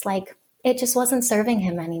piece. Like, it just wasn't serving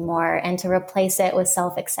him anymore, and to replace it with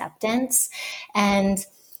self-acceptance. And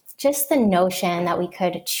just the notion that we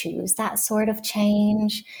could choose that sort of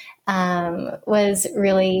change was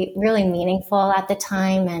really, really meaningful at the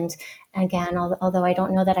time. And again, although I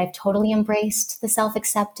don't know that I've totally embraced the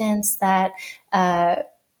self-acceptance that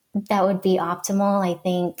would be optimal, I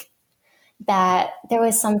think that there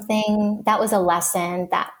was something that was a lesson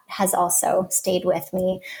that has also stayed with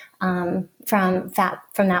me from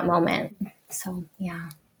that moment. So yeah,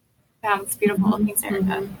 it's beautiful. Thanks,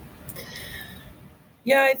 Erica.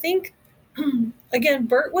 Yeah, I think again,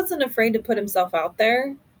 Burt wasn't afraid to put himself out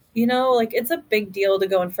there. Like, it's a big deal to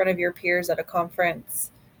go in front of your peers at a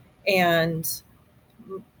conference and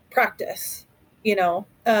practice.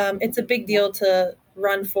 It's a big deal to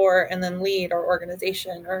run for and then lead our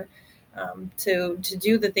organization, or to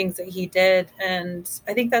do the things that he did. And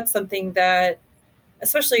I think that's something that,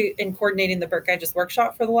 especially in coordinating the Burt Geiges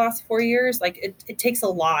workshop for the last 4 years, like it takes a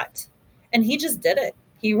lot. And he just did it.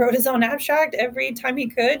 He wrote his own abstract every time he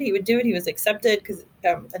could. He would do it. He was accepted because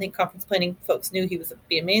I think conference planning folks knew he would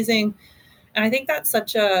be amazing. And I think that's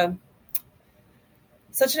such an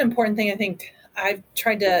important thing. I think I've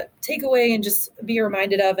tried to take away and just be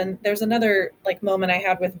reminded of. And there's another moment I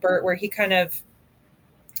had with Burt where he kind of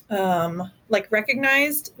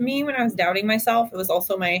recognized me when I was doubting myself. It was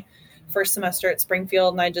also my first semester at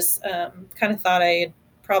Springfield, and I just kind of thought I had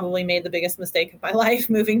probably made the biggest mistake of my life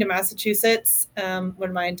moving to Massachusetts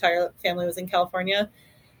when my entire family was in California.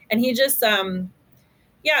 And he just,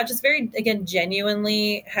 just very, again,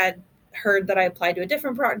 genuinely had heard that I applied to a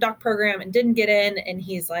different doc program and didn't get in. And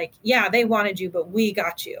he's like, yeah, they wanted you, but we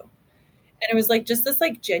got you. And it was just this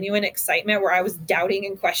genuine excitement where I was doubting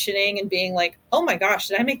and questioning and being like, oh my gosh,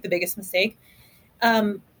 did I make the biggest mistake?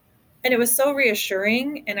 And it was so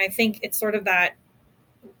reassuring. And I think it's sort of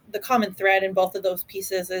the common thread in both of those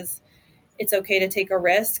pieces is it's okay to take a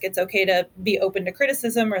risk. It's okay to be open to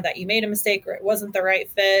criticism, or that you made a mistake or it wasn't the right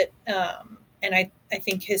fit. And I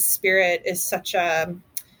think his spirit is such a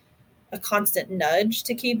constant nudge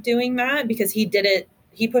to keep doing that, because he did it.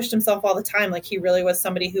 He pushed himself all the time. Like, he really was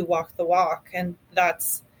somebody who walked the walk. And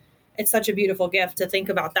it's such a beautiful gift to think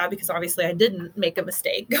about that, because obviously I didn't make a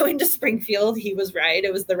mistake going to Springfield. He was right.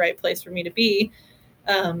 It was the right place for me to be.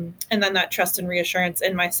 And then that trust and reassurance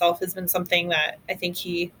in myself has been something that I think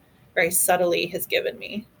he very subtly has given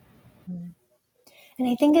me. And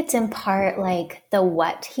I think it's in part the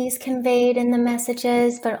what he's conveyed in the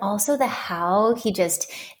messages, but also the how he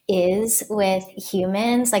just is with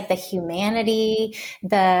humans, the humanity,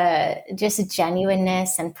 the just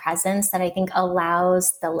genuineness and presence that I think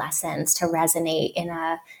allows the lessons to resonate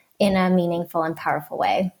in a meaningful and powerful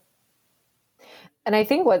way. And I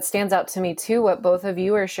think what stands out to me too, what both of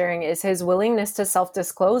you are sharing, is his willingness to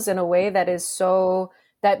self-disclose in a way that is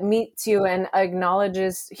that meets you and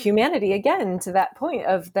acknowledges humanity again, to that point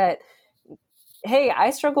of that, hey,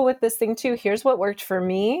 I struggle with this thing too. Here's what worked for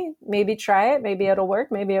me. Maybe try it. Maybe it'll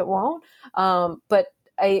work. Maybe it won't. But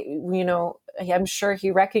I'm sure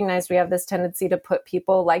he recognized we have this tendency to put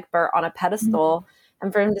people like Burt on a pedestal,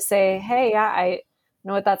 and for him to say, hey, yeah, I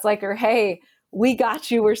know what that's like, or hey, we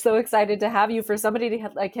got you. We're so excited to have you. For somebody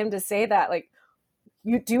like him to say that,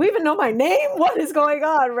 do you even know my name? What is going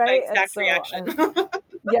on? Right. Exact reaction.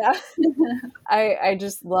 Yeah. I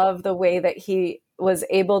just love the way that he was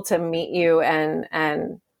able to meet you,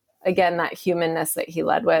 and again, that humanness that he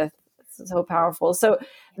led with. It's so powerful. So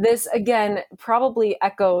this, again, probably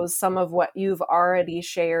echoes some of what you've already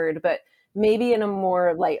shared, but maybe in a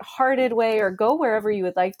more lighthearted way, or go wherever you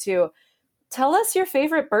would like to. Tell us your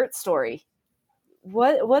favorite Burt story.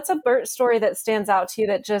 what's a Burt story that stands out to you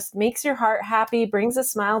that just makes your heart happy, brings a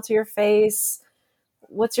smile to your face?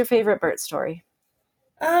 What's your favorite Burt story?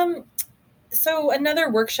 So another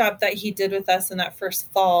workshop that he did with us in that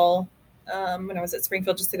first fall, when I was at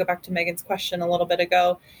Springfield, just to go back to Megan's question a little bit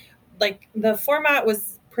ago, like the format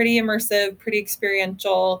was pretty immersive, pretty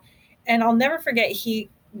experiential. And I'll never forget, he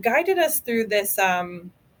guided us through this, I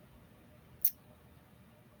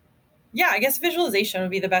guess visualization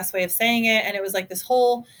would be the best way of saying it. And it was like this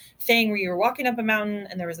whole thing where you were walking up a mountain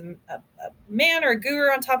and there was a man or a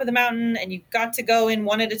guru on top of the mountain, and you got to go in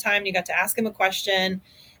one at a time. You got to ask him a question,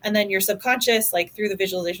 and then your subconscious, like through the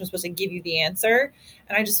visualization, was supposed to give you the answer.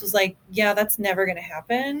 And I just was like, yeah, that's never going to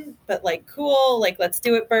happen, but like, cool. Like, let's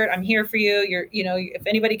do it, Burt. I'm here for you. If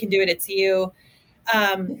anybody can do it, it's you.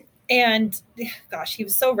 And gosh, he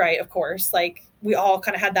was so right. Of course, like we all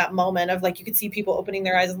kind of had that moment of like, you could see people opening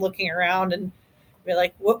their eyes and looking around, and we're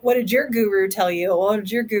like, what did your guru tell you? What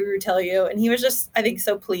did your guru tell you? And he was just, I think,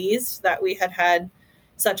 so pleased that we had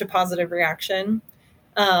such a positive reaction.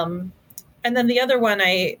 And then the other one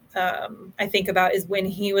I think about is when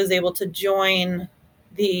he was able to join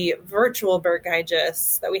the virtual Burt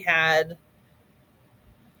Digest that we had.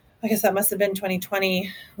 I guess that must have been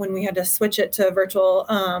 2020 when we had to switch it to virtual,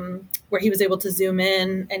 where he was able to zoom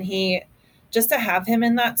in, and just to have him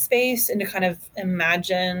in that space and to kind of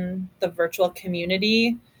imagine the virtual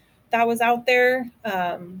community that was out there.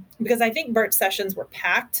 Because I think Burt sessions were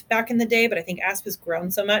packed back in the day, but I think AASP has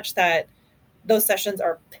grown so much that those sessions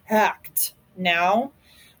are packed now.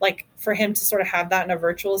 Like for him to sort of have that in a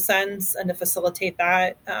virtual sense and to facilitate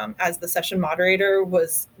that as the session moderator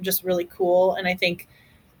was just really cool. And I think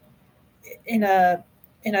in a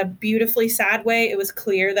beautifully sad way, it was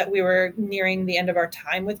clear that we were nearing the end of our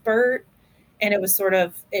time with Burt. And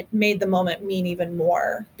it made the moment mean even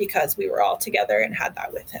more because we were all together and had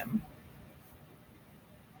that with him.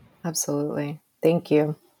 Absolutely. Thank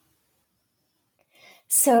you.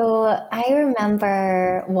 So I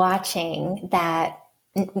remember watching that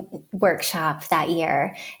workshop that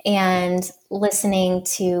year and listening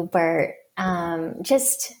to Burt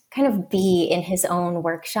just kind of be in his own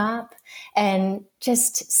workshop, and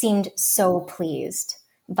just seemed so pleased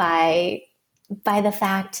by the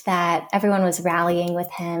fact that everyone was rallying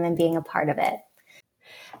with him and being a part of it.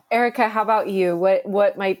 Erica, how about you?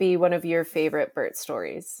 What might be one of your favorite Burt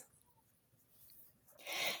stories?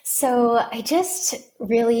 So I just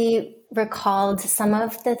really recalled some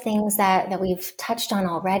of the things that we've touched on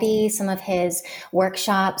already, some of his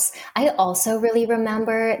workshops. I also really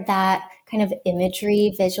remember that kind of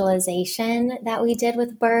imagery visualization that we did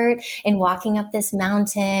with Burt in walking up this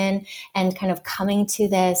mountain and kind of coming to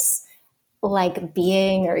this like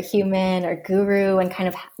being or human or guru, and kind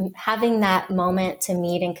of having that moment to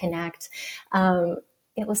meet and connect.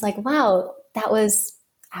 It was like, wow, that was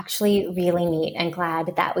actually really neat, and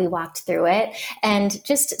glad that we walked through it. And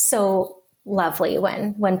just so lovely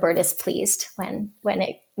when Burt is pleased, when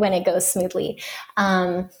it goes smoothly.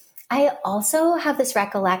 I also have this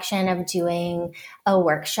recollection of doing a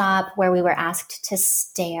workshop where we were asked to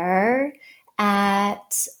stare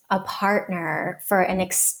at a partner for an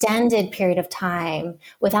extended period of time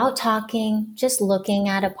without talking, just looking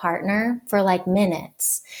at a partner for like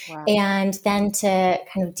minutes. Wow. And then to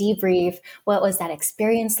kind of debrief, what was that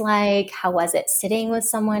experience like? How was it sitting with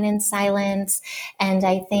someone in silence? And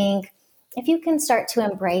I think if you can start to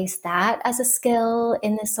embrace that as a skill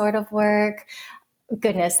in this sort of work,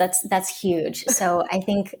 goodness, that's huge. So I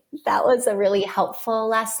think that was a really helpful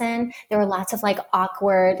lesson. There were lots of like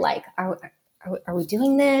awkward, like, are we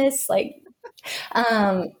doing this? Like,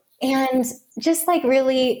 and just like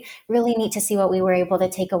really, really neat to see what we were able to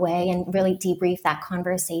take away and really debrief that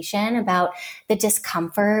conversation about the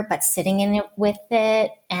discomfort, but sitting in it with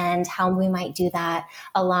it, and how we might do that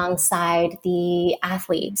alongside the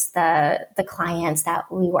athletes, the clients that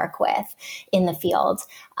we work with in the field.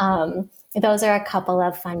 Those are a couple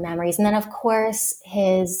of fun memories. And then of course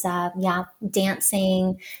his,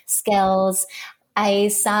 dancing skills. I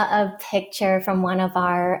saw a picture from one of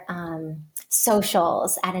our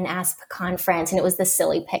socials at an AASP conference, and it was the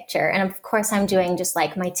silly picture. And of course, I'm doing just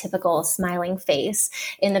like my typical smiling face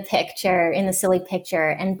in the picture, in the silly picture.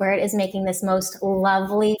 And Burt is making this most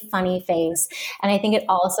lovely, funny face. And I think it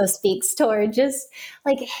also speaks toward just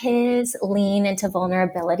like his lean into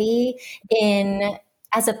vulnerability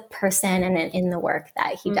as a person and in the work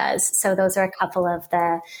that he does. So those are a couple of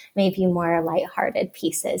the maybe more lighthearted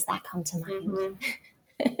pieces that come to mind.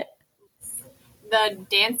 Mm-hmm. The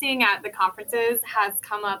dancing at the conferences has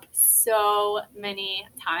come up so many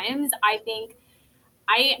times. I think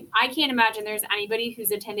I can't imagine there's anybody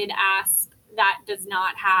who's attended AASP that does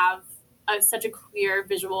not have such a clear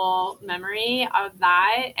visual memory of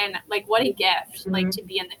that. And like, what a gift, like to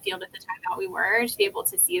be in the field at the time that we were, to be able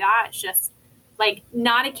to see that. It's just like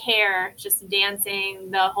not a care, just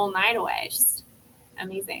dancing the whole night away. It's just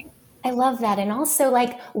amazing. I love that. And also,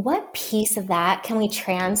 like, what piece of that can we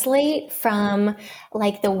translate from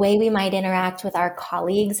like the way we might interact with our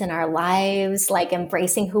colleagues in our lives, like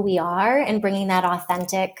embracing who we are and bringing that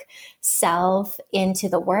authentic self into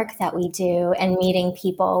the work that we do and meeting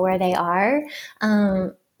people where they are.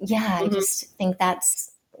 I just think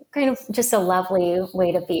that's kind of just a lovely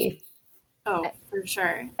way to be. Oh, for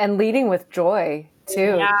sure. And leading with joy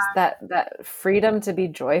too. Yeah. That freedom to be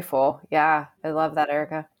joyful. Yeah. I love that,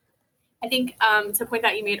 Erica. I think to a point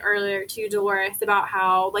that you made earlier too, Dolores, about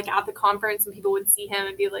how like at the conference when people would see him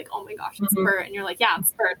and be like, oh my gosh, it's Burt. And you're like, yeah,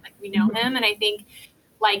 it's Burt. Like we know him. And I think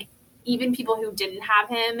like even people who didn't have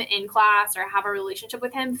him in class or have a relationship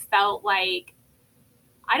with him felt like,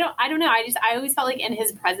 I don't know. I always felt like in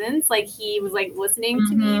his presence, like he was like listening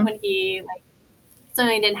to me when he like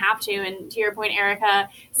something he didn't have to. And to your point, Erica,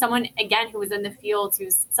 someone again who was in the field,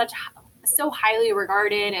 who's so highly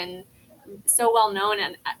regarded and so well known.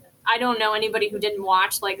 And I don't know anybody who didn't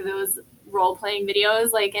watch like those role playing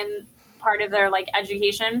videos, like in part of their like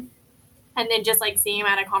education, and then just like seeing him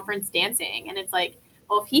at a conference dancing. And it's like,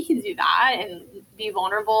 well, if he can do that and be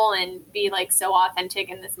vulnerable and be like so authentic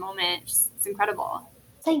in this moment, it's incredible.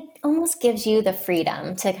 It's like almost gives you the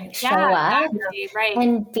freedom to show up right.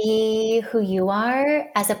 and be who you are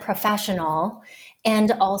as a professional.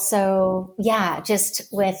 And also,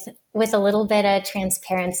 just with a little bit of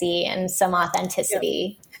transparency and some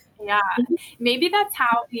authenticity. Yeah, maybe that's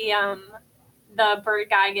how the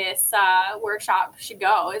Burt Geiges workshop should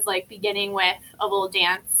go, is like beginning with a little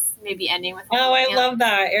dance, maybe ending with a little dance. Love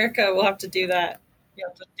that. Erica will have to do that. You'll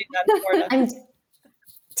have to do that for us. I'm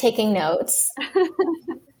taking notes.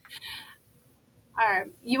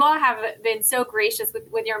 You all have been so gracious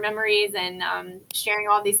with your memories and sharing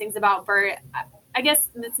all these things about Burt. I guess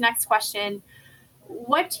this next question,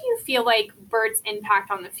 what do you feel like Burt's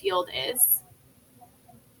impact on the field is?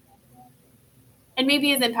 And maybe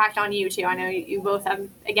his impact on you too. I know you both have,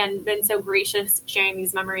 again, been so gracious sharing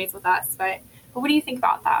these memories with us, but what do you think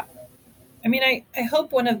about that? I mean, I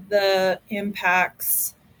hope one of the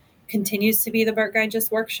impacts continues to be the Burt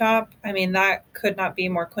Geiges workshop. I mean, that could not be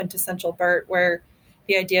more quintessential Burt, where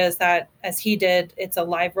the idea is that, as he did, it's a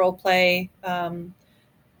live role play.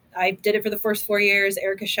 I did it for the first 4 years.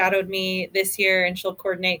 Erica shadowed me this year and she'll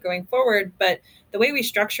coordinate going forward. But the way we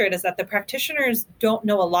structure it is that the practitioners don't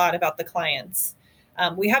know a lot about the clients.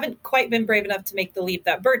 We haven't quite been brave enough to make the leap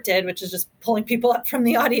that Burt did, which is just pulling people up from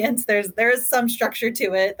the audience. There is some structure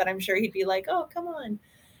to it that I'm sure he'd be like, oh, come on.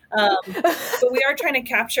 But we are trying to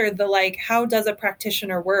capture the, like, how does a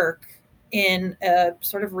practitioner work in a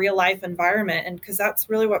sort of real life environment? And because that's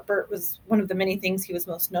really what Burt was, one of the many things he was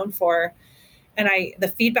most known for. And the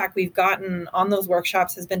feedback we've gotten on those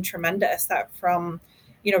workshops has been tremendous, that from,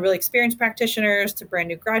 really experienced practitioners to brand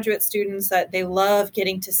new graduate students, that they love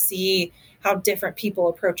getting to see how different people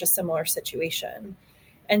approach a similar situation.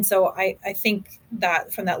 And so I think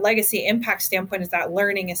that from that legacy impact standpoint is that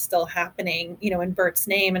learning is still happening, in Burt's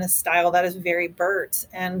name, in a style that is very Burt.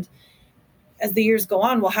 And as the years go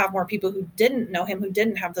on, we'll have more people who didn't know him, who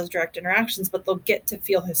didn't have those direct interactions, but they'll get to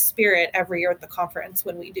feel his spirit every year at the conference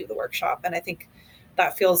when we do the workshop. And I think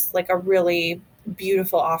that feels like a really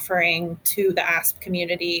beautiful offering to the AASP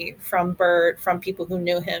community from Burt, from people who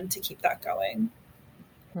knew him, to keep that going.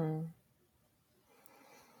 I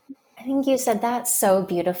think you said that so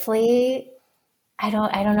beautifully. I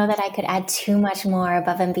don't know that I could add too much more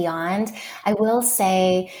above and beyond. I will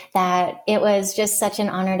say that it was just such an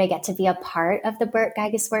honor to get to be a part of the Burt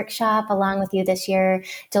Geiges workshop along with you this year,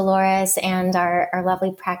 Dolores, and our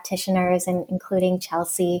lovely practitioners, and including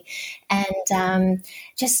Chelsea. And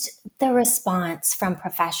just the response from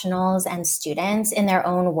professionals and students in their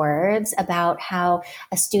own words about how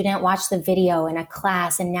a student watched the video in a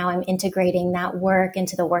class, and now I'm integrating that work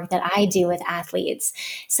into the work that I do with athletes.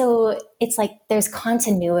 So it's like there's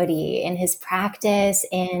continuity in his practice,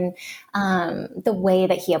 in the way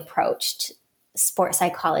that he approached sports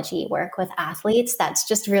psychology work with athletes. That's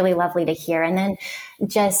just really lovely to hear. And then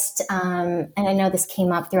just, and I know this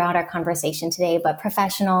came up throughout our conversation today, but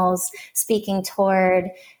professionals speaking toward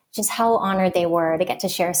just how honored they were to get to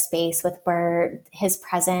share space with Burt, his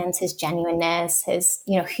presence, his genuineness, his,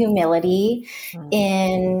 humility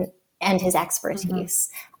and his expertise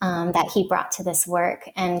that he brought to this work,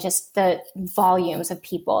 and just the volumes of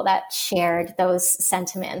people that shared those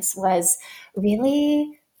sentiments was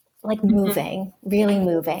really like moving, really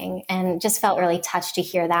moving, and just felt really touched to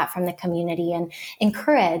hear that from the community, and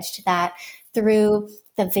encouraged that through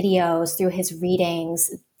the videos, through his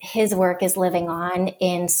readings, his work is living on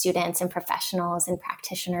in students and professionals and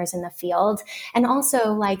practitioners in the field. And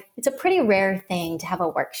also, like, it's a pretty rare thing to have a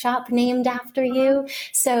workshop named after you.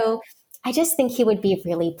 So I just think he would be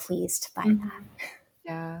really pleased by that.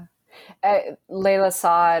 Yeah. Layla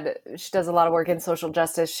Saad, she does a lot of work in social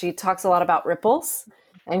justice. She talks a lot about ripples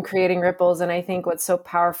and creating ripples. And I think what's so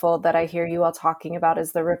powerful that I hear you all talking about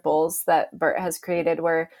is the ripples that Burt has created,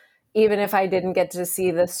 where even if I didn't get to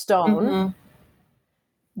see the stone,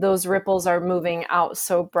 those ripples are moving out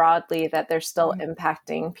so broadly that they're still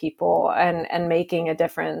impacting people and making a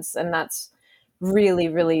difference. And that's really,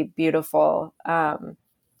 really beautiful.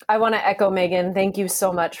 I want to echo Megan. Thank you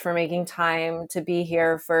so much for making time to be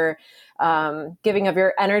here, for giving of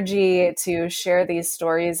your energy to share these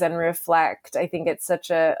stories and reflect. I think it's such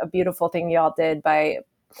a beautiful thing y'all did by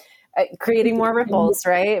creating more ripples,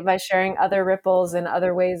 right? By sharing other ripples and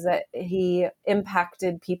other ways that he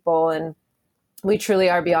impacted people. And we truly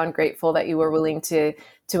are beyond grateful that you were willing to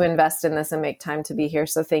invest in this and make time to be here.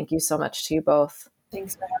 So thank you so much to you both.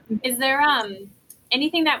 Thanks for having me. Is there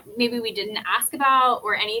anything that maybe we didn't ask about,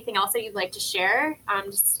 or anything else that you'd like to share,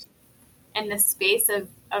 just in this space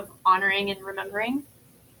of honoring and remembering?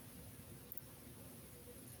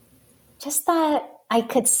 Just that I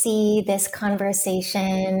could see this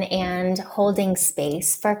conversation and holding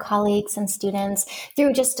space for colleagues and students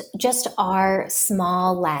through just our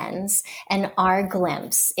small lens and our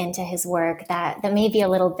glimpse into his work, that maybe a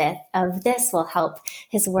little bit of this will help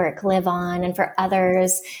his work live on, and for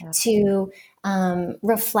others to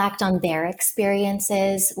reflect on their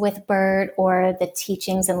experiences with Burt, or the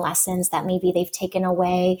teachings and lessons that maybe they've taken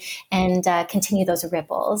away, and continue those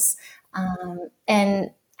ripples.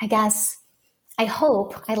 And I guess,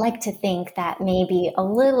 I like to think that maybe a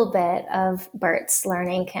little bit of Burt's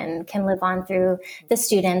learning can live on through the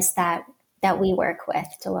students that we work with,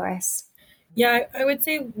 Dolores. Yeah, I would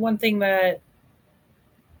say one thing that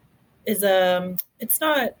is it's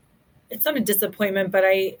not a disappointment, but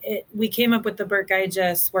we came up with the Burt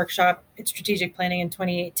Geiges workshop in strategic planning in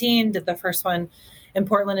 2018, did the first one in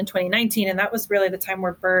Portland in 2019, and that was really the time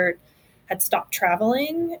where Burt had stopped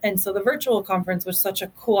traveling. And so the virtual conference was such a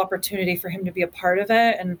cool opportunity for him to be a part of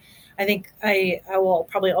it. And I think I will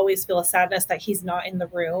probably always feel a sadness that he's not in the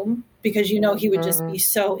room, because, he would just be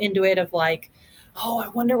so into it, of like, oh, I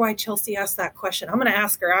wonder why Chelsea asked that question. I'm going to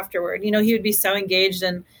ask her afterward. He would be so engaged.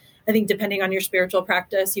 And I think depending on your spiritual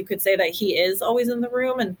practice, you could say that he is always in the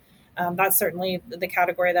room. And that's certainly the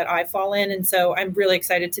category that I fall in. And so I'm really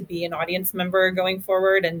excited to be an audience member going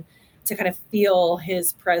forward, and to kind of feel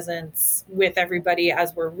his presence with everybody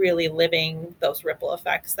as we're really living those ripple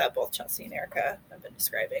effects that both Chelsea and Erica have been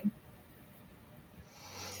describing.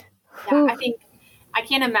 Yeah, I think I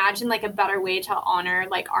can't imagine like a better way to honor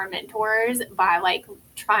like our mentors, by like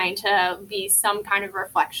trying to be some kind of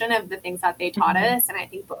reflection of the things that they taught us. And I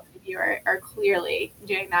think both of you are clearly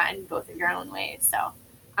doing that in both of your own ways. So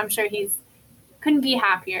I'm sure he's couldn't be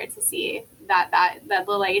happier to see that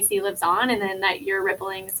the legacy lives on, and then that you're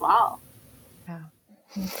rippling as well. Yeah.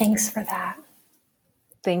 Thanks for that.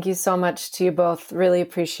 Thank you so much to you both. Really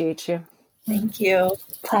appreciate you. Thank you.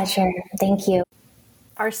 Pleasure. Thank you.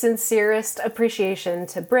 Our sincerest appreciation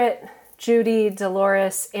to Britt, Judy,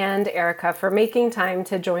 Dolores, and Erica for making time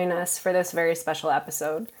to join us for this very special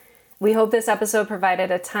episode. We hope this episode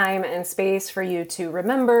provided a time and space for you to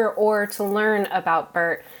remember or to learn about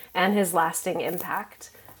Burt and his lasting impact.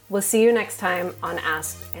 We'll see you next time on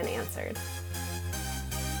Asked and Answered.